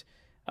talent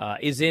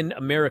is in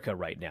America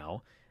right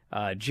now.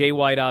 Jay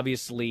White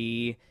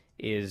obviously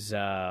is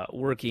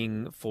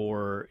working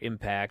for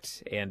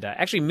Impact, and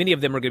actually many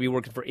of them are going to be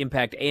working for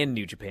Impact and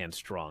New Japan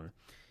Strong.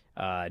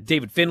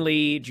 David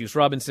Finlay, Juice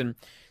Robinson.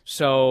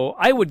 So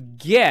I would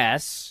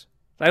guess,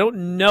 I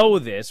don't know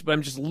this, but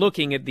I'm just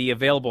looking at the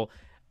available.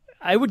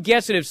 I would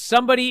guess that if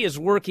somebody is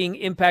working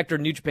Impact or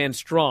New Japan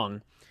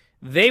Strong,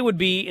 they would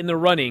be in the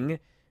running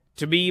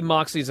to be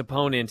Moxley's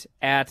opponent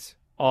at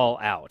All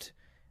Out.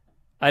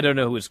 I don't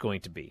know who it's going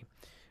to be.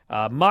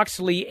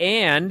 Moxley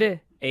and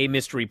a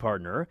mystery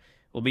partner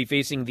will be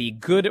facing the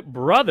Good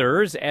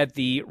Brothers at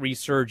the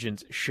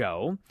Resurgence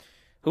show.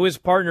 Who his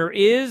partner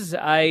is,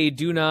 I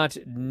do not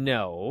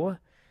know.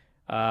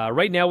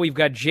 Right now we've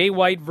got Jay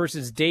White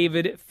versus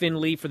David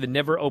Finlay for the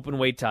Never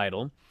Openweight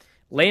title.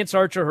 Lance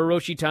Archer,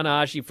 Hiroshi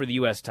Tanahashi for the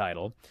U.S.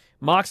 title.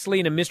 Moxley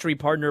and a mystery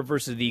partner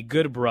versus the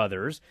Good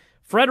Brothers.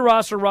 Fred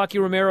Rosser, Rocky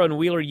Romero, and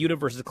Wheeler Yuta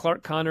versus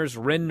Clark Connors,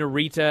 Ren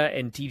Narita,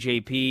 and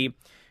TJP.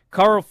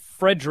 Carl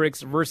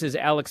Fredericks versus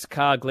Alex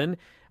Coughlin.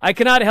 I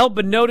cannot help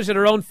but notice that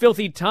our own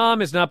Filthy Tom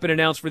has not been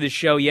announced for this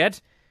show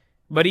yet,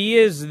 but he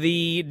is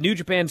the New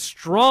Japan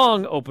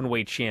Strong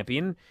Openweight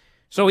champion,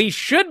 so he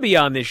should be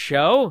on this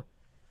show.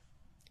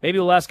 Maybe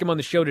we'll ask him on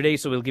the show today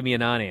so he'll give me a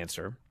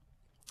non-answer.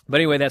 But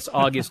anyway, that's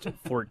August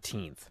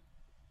 14th.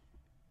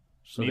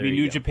 So maybe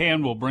New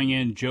Japan will bring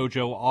in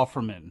JoJo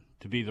Offerman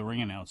to be the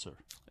ring announcer.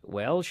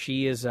 Well,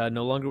 she is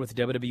no longer with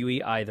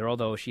WWE either,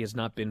 although she has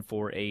not been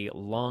for a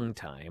long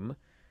time.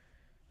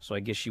 So I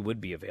guess she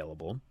would be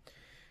available.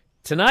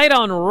 Tonight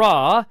on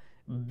Raw,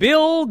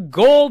 Bill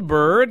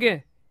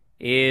Goldberg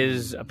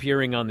is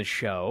appearing on the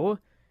show.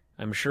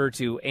 I'm sure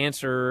to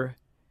answer,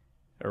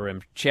 or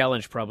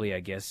challenge probably, I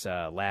guess,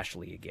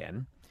 Lashley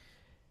again.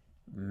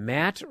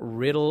 Matt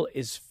Riddle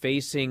is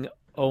facing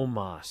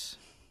Omos.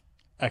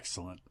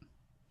 Excellent.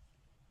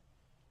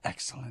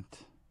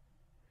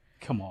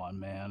 Come on,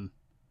 man.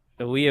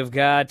 We have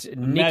got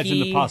Imagine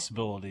the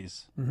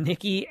possibilities.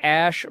 Nikki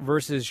Ash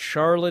versus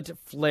Charlotte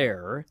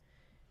Flair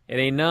in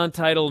a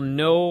non-title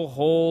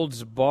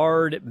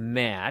no-holds-barred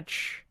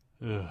match.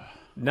 Ugh.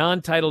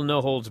 Non-title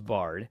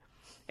no-holds-barred.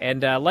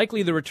 And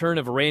likely the return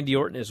of Randy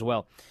Orton as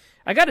well.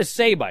 I got to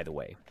say, by the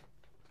way,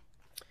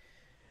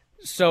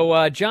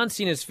 so John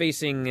Cena is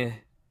facing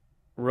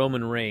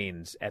Roman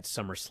Reigns at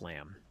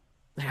SummerSlam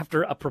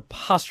after a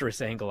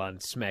preposterous angle on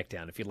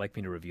SmackDown. If you'd like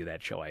me to review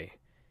that show, I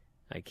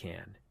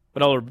can.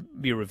 But I'll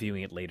be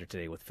reviewing it later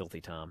today with Filthy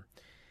Tom.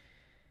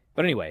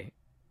 But anyway,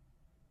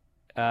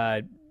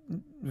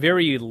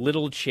 very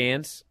little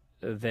chance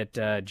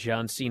that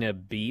John Cena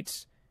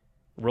beats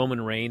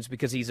Roman Reigns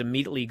because he's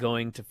immediately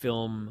going to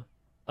film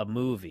a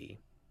movie.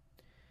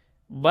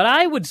 But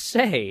I would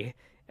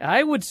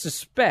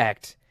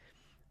suspect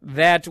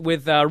that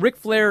with Ric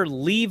Flair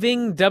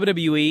leaving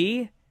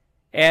WWE,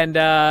 and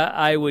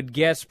I would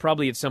guess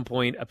probably at some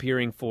point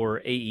appearing for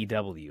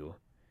AEW,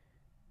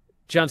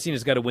 John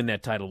Cena's got to win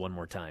that title one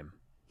more time.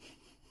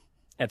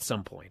 At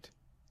some point.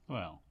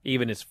 Well.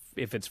 Even if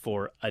it's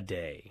for a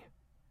day.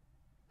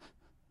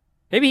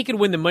 Maybe he could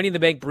win the Money in the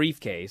Bank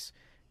briefcase,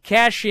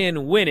 cash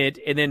in, win it,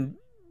 and then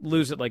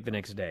lose it like the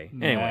next day.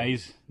 Anyway.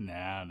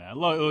 Nah.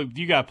 Look,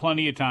 you got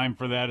plenty of time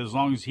for that. As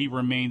long as he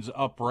remains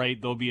upright,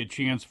 there'll be a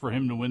chance for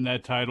him to win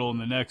that title in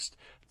the next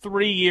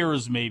 3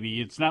 years,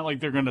 maybe. It's not like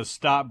they're going to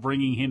stop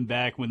bringing him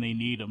back when they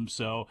need him.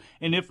 So,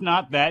 and if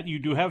not that, you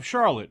do have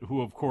Charlotte,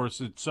 who, of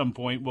course, at some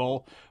point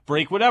will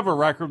break whatever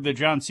record that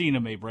John Cena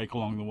may break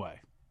along the way.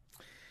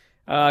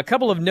 A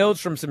couple of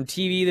notes from some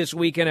TV this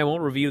weekend. I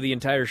won't review the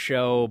entire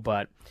show,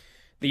 but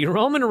the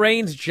Roman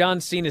Reigns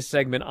John Cena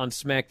segment on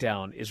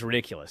SmackDown is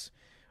ridiculous.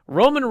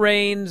 Roman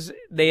Reigns,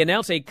 they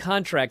announce a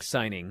contract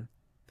signing.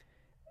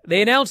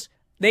 They announce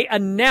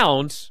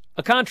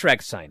a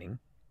contract signing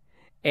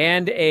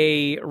and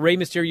a Rey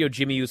Mysterio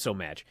Jimmy Uso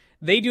match.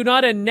 They do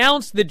not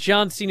announce that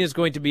John Cena is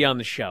going to be on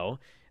the show.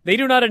 They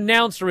do not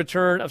announce the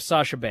return of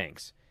Sasha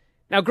Banks.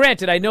 Now,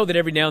 granted, I know that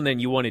every now and then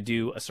you want to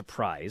do a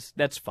surprise.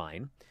 That's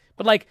fine.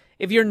 But,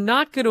 if you're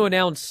not going to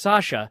announce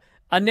Sasha,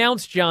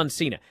 announce John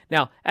Cena.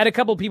 Now, I had a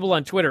couple people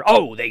on Twitter,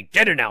 they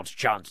did announce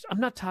John Cena. I'm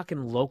not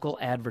talking local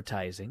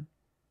advertising.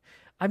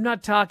 I'm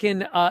not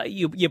talking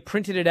you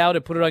printed it out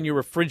and put it on your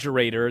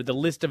refrigerator, the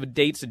list of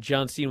dates that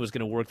John Cena was going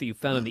to work that you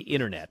found on the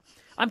internet.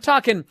 I'm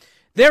talking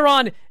They're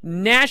on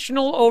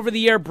national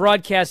over-the-air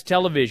broadcast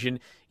television.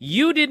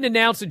 You didn't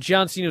announce that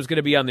John Cena was going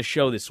to be on the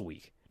show this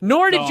week,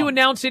 nor did you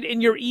announce it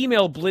in your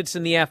email blitz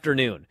in the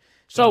afternoon.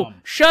 So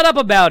shut up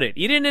about it.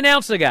 You didn't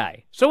announce the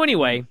guy. So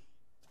anyway,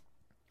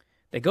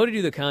 they go to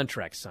do the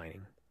contract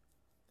signing.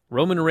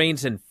 Roman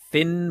Reigns and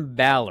Finn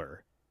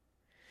Balor.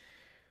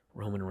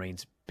 Roman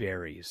Reigns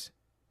buries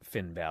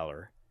Finn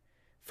Balor.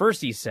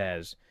 First he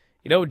says,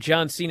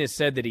 John Cena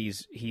said that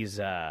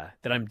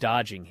that I'm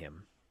dodging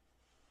him.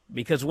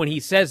 Because when he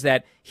says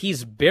that,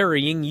 he's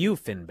burying you,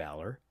 Finn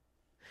Balor.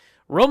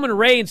 Roman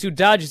Reigns, who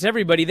dodges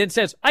everybody, then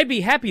says, I'd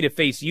be happy to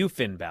face you,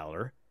 Finn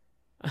Balor.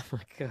 Oh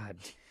my God.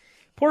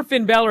 Poor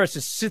Finn Balor has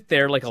to sit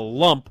there like a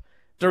lump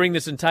during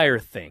this entire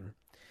thing.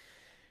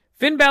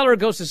 Finn Balor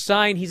goes to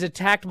sign. He's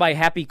attacked by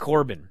Happy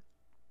Corbin.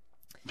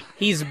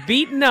 He's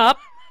beaten up,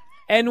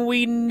 and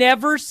we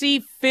never see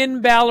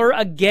Finn Balor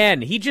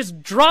again. He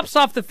just drops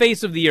off the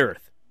face of the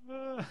earth.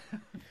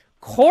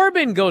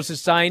 Corbin goes to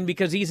sign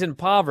because he's in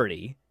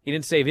poverty. He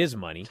didn't save his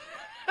money.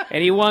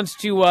 And he wants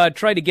to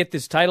try to get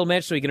this title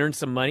match so he can earn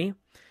some money.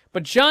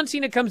 But John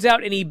Cena comes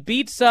out and he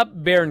beats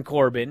up Baron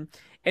Corbin.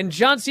 And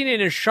John Cena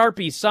in a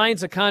Sharpie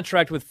signs a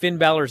contract with Finn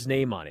Balor's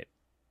name on it.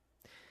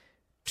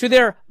 To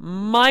their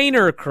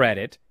minor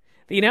credit,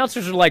 the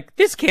announcers are like,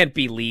 this can't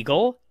be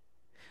legal.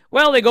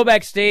 Well, they go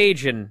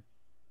backstage and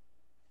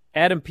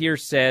Adam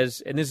Pearce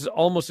says, and this is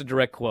almost a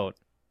direct quote,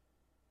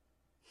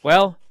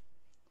 well,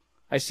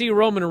 I see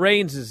Roman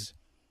Reigns'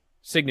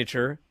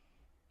 signature,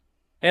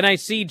 and I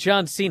see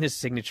John Cena's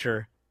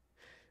signature,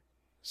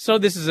 so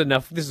this is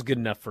enough. This is good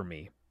enough for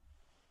me.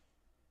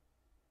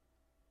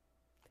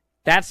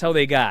 That's how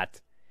they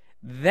got.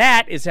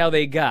 That is how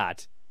they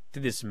got to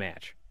this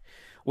match.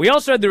 We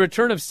also had the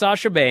return of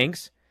Sasha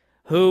Banks,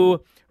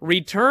 who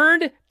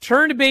returned,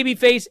 turned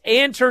babyface,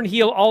 and turned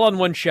heel all on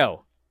one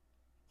show.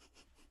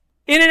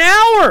 In an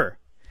hour!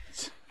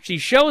 She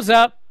shows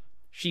up,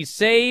 she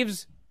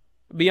saves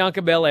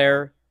Bianca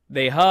Belair,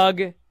 they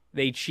hug,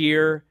 they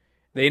cheer,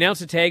 they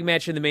announce a tag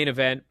match in the main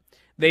event,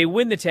 they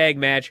win the tag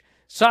match,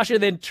 Sasha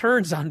then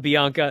turns on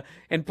Bianca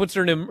and puts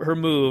her in her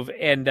move,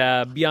 and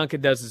Bianca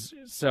does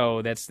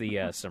so. That's the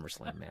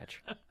SummerSlam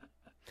match.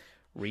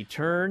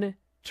 Return,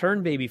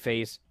 turn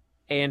babyface,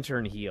 and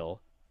turn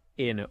heel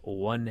in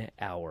 1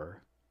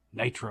 hour.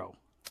 Nitro.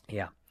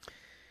 Yeah.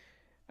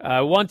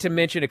 I want to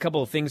mention a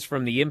couple of things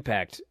from the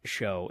Impact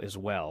show as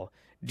well.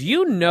 Do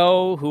you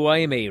know who I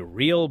am a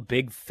real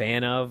big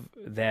fan of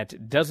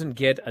that doesn't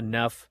get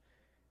enough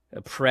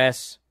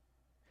press?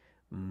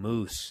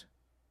 Moose.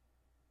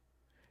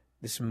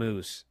 This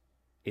Moose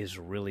is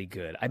really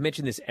good. I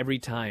mention this every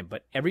time,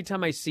 but every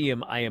time I see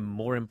him, I am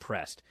more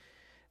impressed.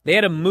 They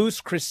had a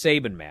Moose-Chris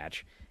Sabin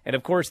match, and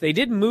of course, they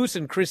did Moose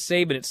and Chris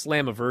Sabin at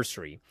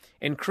Slammiversary,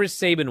 and Chris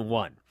Sabin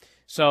won.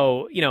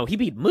 So, he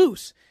beat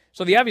Moose.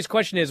 So the obvious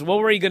question is, well,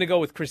 where are you going to go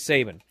with Chris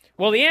Sabin?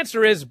 Well, the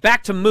answer is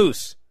back to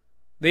Moose.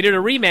 They did a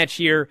rematch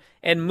here,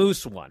 and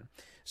Moose won.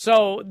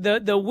 So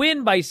the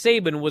win by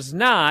Sabin was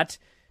not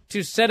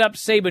to set up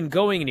Sabin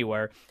going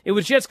anywhere. It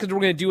was just because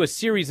we're going to do a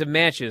series of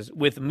matches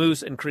with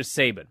Moose and Chris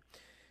Sabin.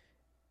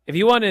 If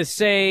you want to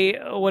say,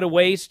 what a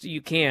waste,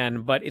 you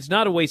can, but it's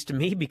not a waste to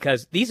me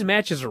because these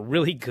matches are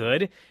really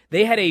good.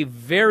 They had a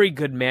very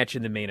good match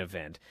in the main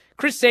event.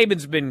 Chris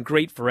Sabin's been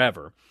great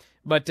forever,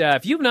 but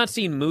if you've not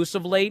seen Moose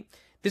of late,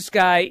 this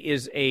guy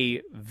is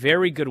a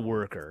very good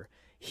worker.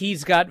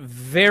 He's got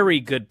very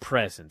good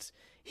presence.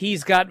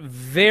 He's got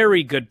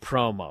very good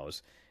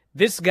promos.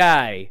 This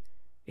guy,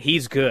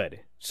 he's good.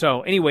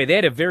 So anyway, they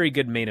had a very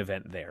good main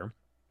event there.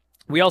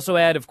 We also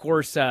had, of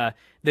course, the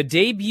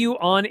debut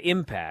on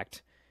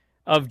Impact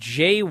of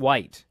Jay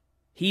White.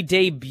 He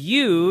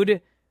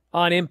debuted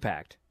on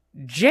Impact.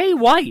 Jay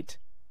White!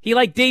 He,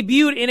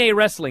 debuted in a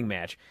wrestling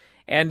match.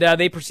 And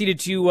they proceeded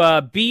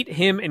to beat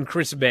him and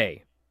Chris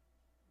Bay.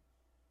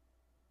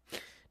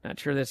 Not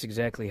sure that's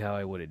exactly how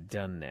I would have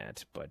done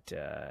that, but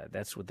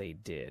that's what they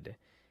did.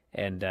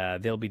 And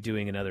they'll be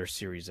doing another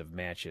series of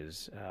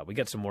matches. We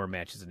got some more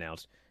matches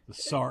announced. The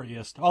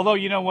sorriest. Although,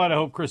 you know what? I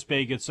hope Chris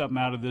Bay gets something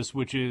out of this,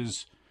 which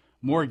is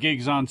more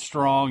gigs on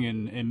Strong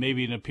and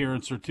maybe an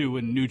appearance or two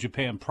in New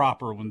Japan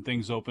proper when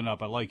things open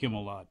up. I like him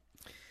a lot.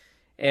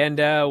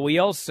 And we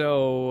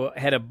also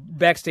had a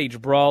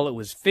backstage brawl. It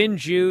was Finn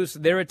Juice.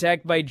 They're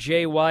attacked by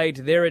Jay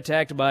White. They're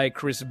attacked by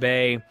Chris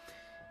Bay.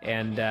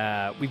 And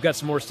we've got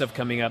some more stuff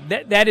coming up.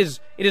 It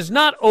is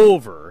not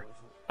over.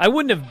 I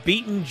wouldn't have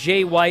beaten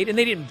Jay White, and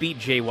they didn't beat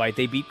Jay White.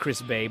 They beat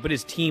Chris Bay, but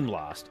his team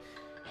lost.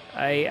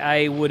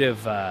 I would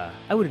have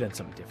done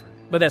something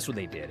different, but that's what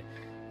they did.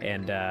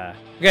 And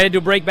we got to do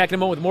a break. Back in a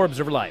moment with more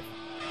Observer Live.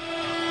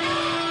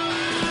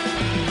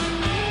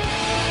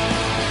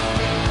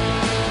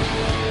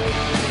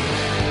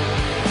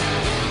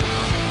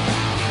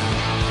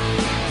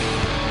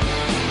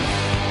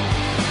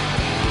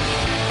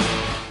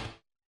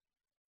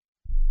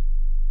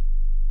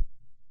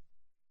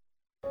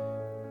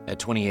 At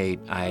 28,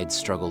 I had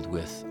struggled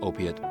with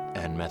opiate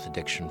and meth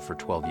addiction for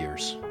 12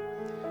 years.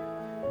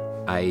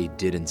 I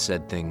did and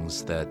said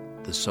things that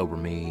the sober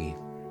me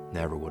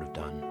never would have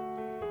done.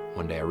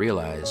 one day I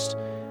realized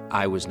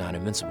I was not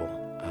invincible.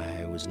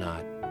 I was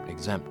not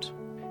exempt.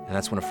 And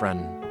that's when a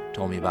friend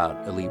told me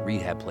about Elite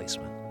Rehab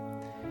Placement.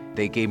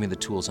 They gave me the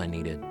tools I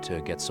needed to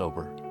get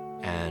sober,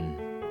 and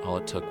all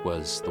it took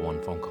was the one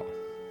phone call.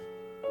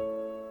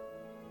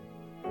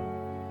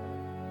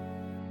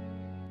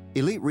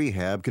 Elite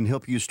Rehab can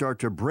help you start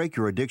to break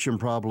your addiction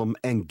problem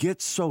and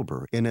get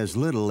sober in as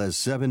little as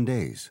 7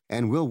 days.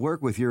 And we'll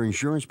work with your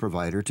insurance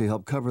provider to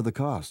help cover the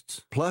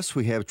costs. Plus,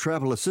 we have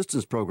travel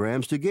assistance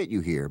programs to get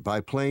you here by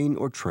plane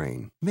or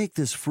train. Make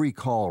this free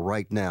call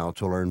right now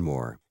to learn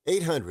more.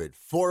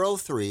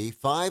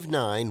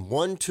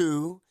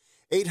 800-403-5912.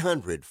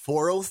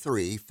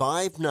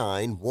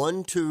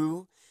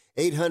 800-403-5912.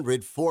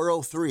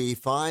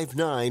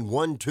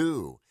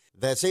 800-403-5912.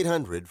 That's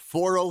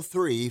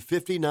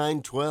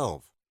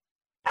 800-403-5912.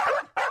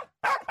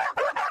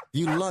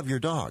 You love your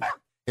dog.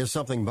 Is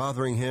something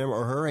bothering him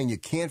or her and you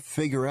can't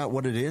figure out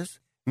what it is?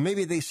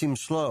 Maybe they seem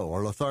slow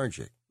or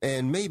lethargic,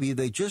 and maybe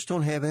they just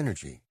don't have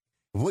energy.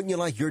 Wouldn't you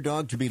like your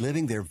dog to be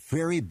living their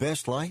very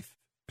best life?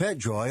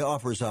 PetJoy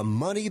offers a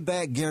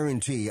money-back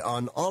guarantee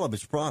on all of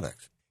its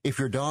products. If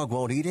your dog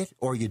won't eat it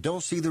or you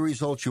don't see the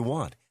results you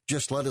want,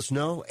 just let us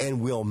know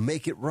and we'll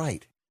make it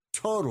right.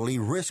 Totally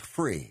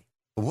risk-free.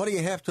 What do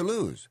you have to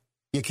lose?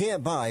 You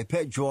can't buy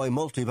PetJoy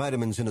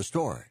multivitamins in a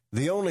store.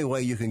 The only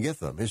way you can get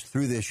them is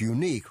through this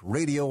unique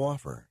radio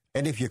offer.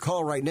 And if you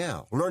call right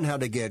now, learn how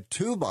to get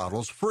 2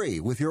 bottles free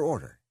with your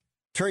order.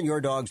 Turn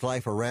your dog's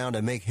life around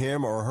and make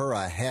him or her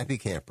a happy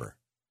camper.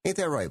 Ain't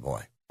that right,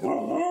 boy?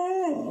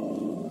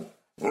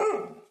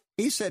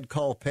 He said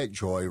call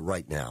PetJoy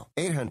right now.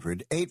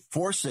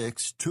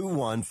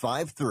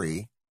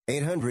 800-846-2153.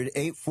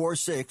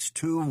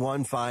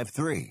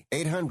 800-846-2153.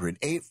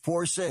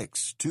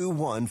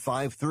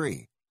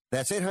 800-846-2153.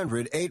 That's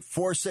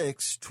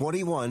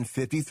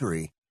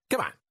 800-846-2153.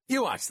 Come on,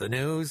 you watch the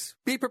news.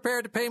 Be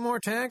prepared to pay more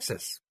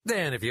taxes.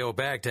 Then if you owe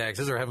back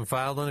taxes or haven't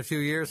filed in a few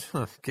years,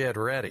 get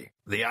ready.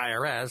 The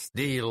IRS,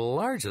 the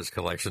largest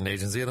collection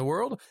agency in the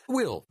world,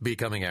 will be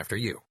coming after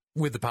you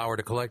with the power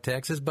to collect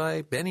taxes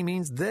by any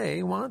means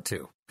they want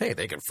to. Hey,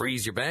 they can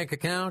freeze your bank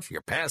account,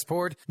 your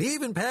passport,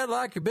 even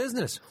padlock your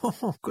business.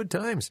 Oh, good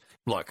times.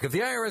 Look, if the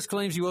IRS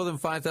claims you owe them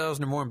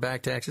 $5,000 or more in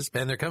back taxes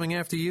and they're coming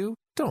after you,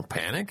 don't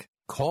panic.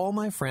 Call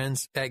my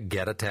friends at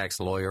Get a Tax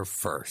Lawyer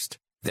first.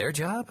 Their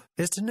job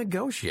is to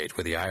negotiate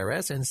with the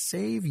IRS and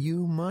save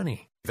you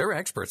money. They're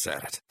experts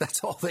at it.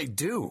 That's all they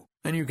do,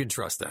 and you can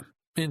trust them.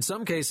 In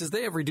some cases,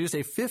 they have reduced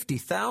a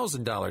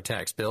 $50,000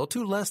 tax bill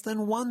to less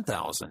than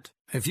 $1,000.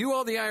 If you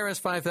owe the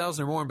IRS $5,000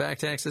 or more in back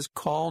taxes,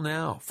 call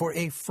now for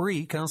a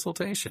free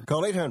consultation.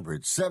 Call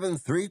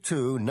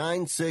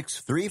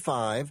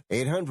 800-732-9635.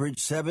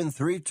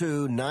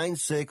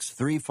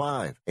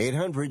 800-732-9635.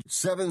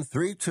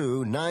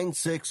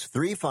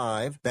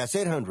 800-732-9635. That's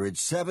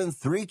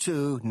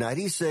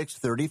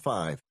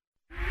 800-732-9635.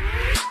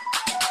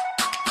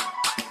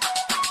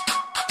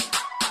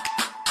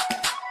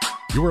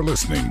 You are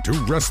listening to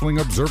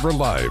Wrestling Observer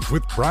Live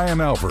with Bryan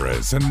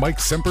Alvarez and Mike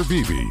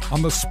Sempervive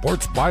on the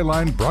Sports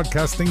Byline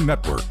Broadcasting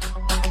Network.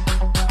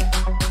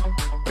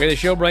 Okay, the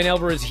show, Bryan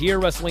Alvarez here,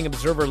 Wrestling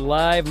Observer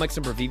Live. Mike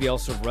Sempervive,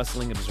 also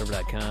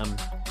WrestlingObserver.com.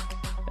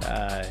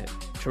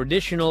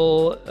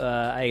 Traditional,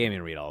 I can't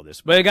even read all of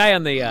this, but a guy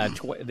on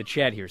the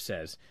chat here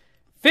says,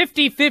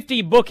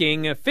 50-50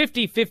 booking,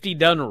 50-50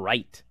 done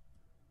right.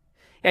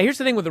 Yeah, here's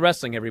the thing with the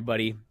wrestling,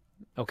 everybody,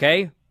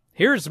 okay?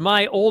 Here's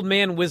my old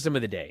man wisdom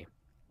of the day.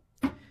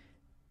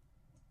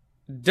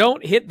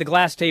 Don't hit the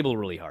glass table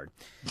really hard.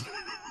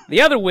 The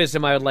other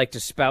wisdom I would like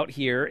to spout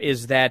here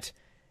is that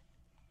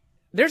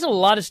there's a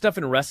lot of stuff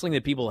in wrestling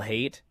that people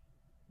hate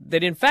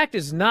that in fact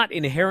is not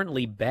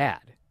inherently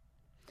bad.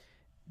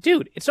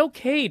 Dude, it's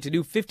okay to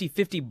do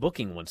 50-50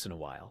 booking once in a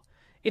while.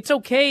 It's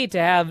okay to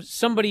have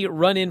somebody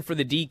run in for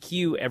the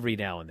DQ every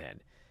now and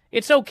then.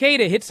 It's okay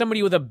to hit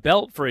somebody with a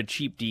belt for a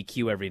cheap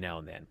DQ every now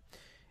and then.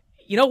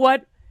 You know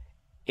what?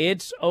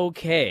 It's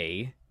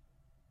okay. I'm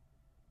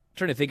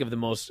trying to think of the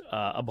most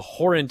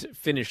abhorrent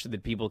finish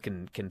that people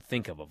can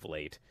think of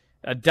late.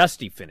 A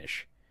dusty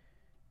finish.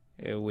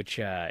 Which,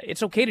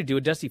 it's okay to do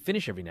a dusty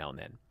finish every now and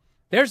then.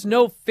 There's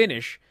no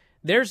finish,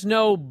 there's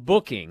no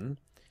booking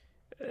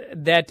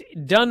that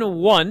done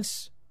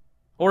once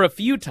or a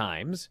few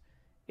times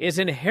is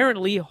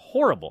inherently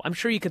horrible. I'm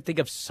sure you could think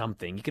of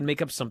something. You can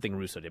make up something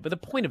Russo did. But the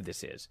point of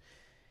this is,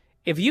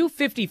 if you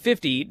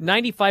 50-50,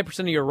 95%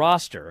 of your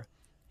roster,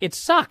 it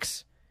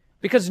sucks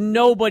because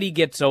nobody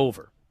gets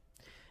over.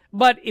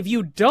 But if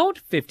you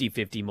don't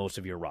 50-50 most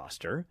of your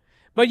roster,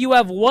 but you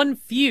have one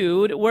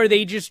feud where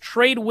they just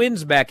trade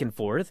wins back and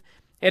forth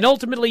and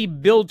ultimately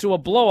build to a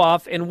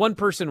blow-off and one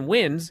person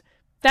wins,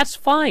 that's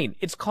fine.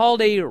 It's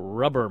called a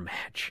rubber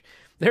match.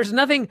 There's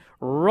nothing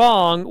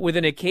wrong with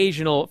an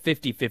occasional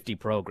 50-50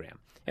 program.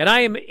 And I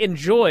am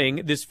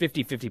enjoying this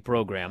 50-50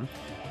 program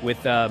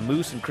with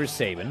Moose and Chris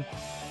Sabin.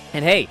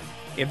 And hey,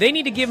 if they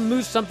need to give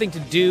Moose something to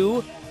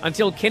do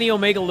until Kenny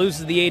Omega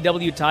loses the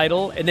AEW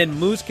title and then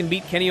Moose can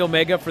beat Kenny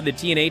Omega for the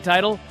TNA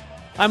title,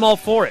 I'm all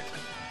for it.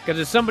 Because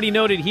as somebody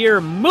noted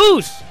here,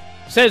 Moose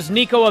says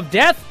Nico of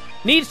Death.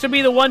 needs to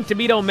be the one to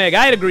beat Omega.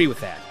 I'd agree with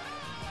that.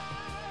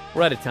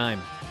 We're out of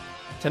time.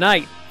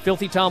 Tonight,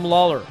 Filthy Tom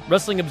Lawler,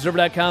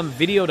 WrestlingObserver.com,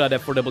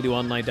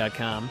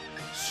 video.f4wonline.com,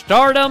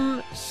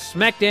 Stardom,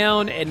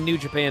 SmackDown, and New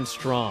Japan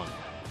Strong.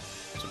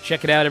 So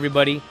check it out,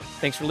 everybody.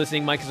 Thanks for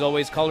listening. Mike, as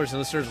always, callers and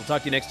listeners, we'll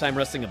talk to you next time,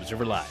 Wrestling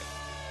Observer Live.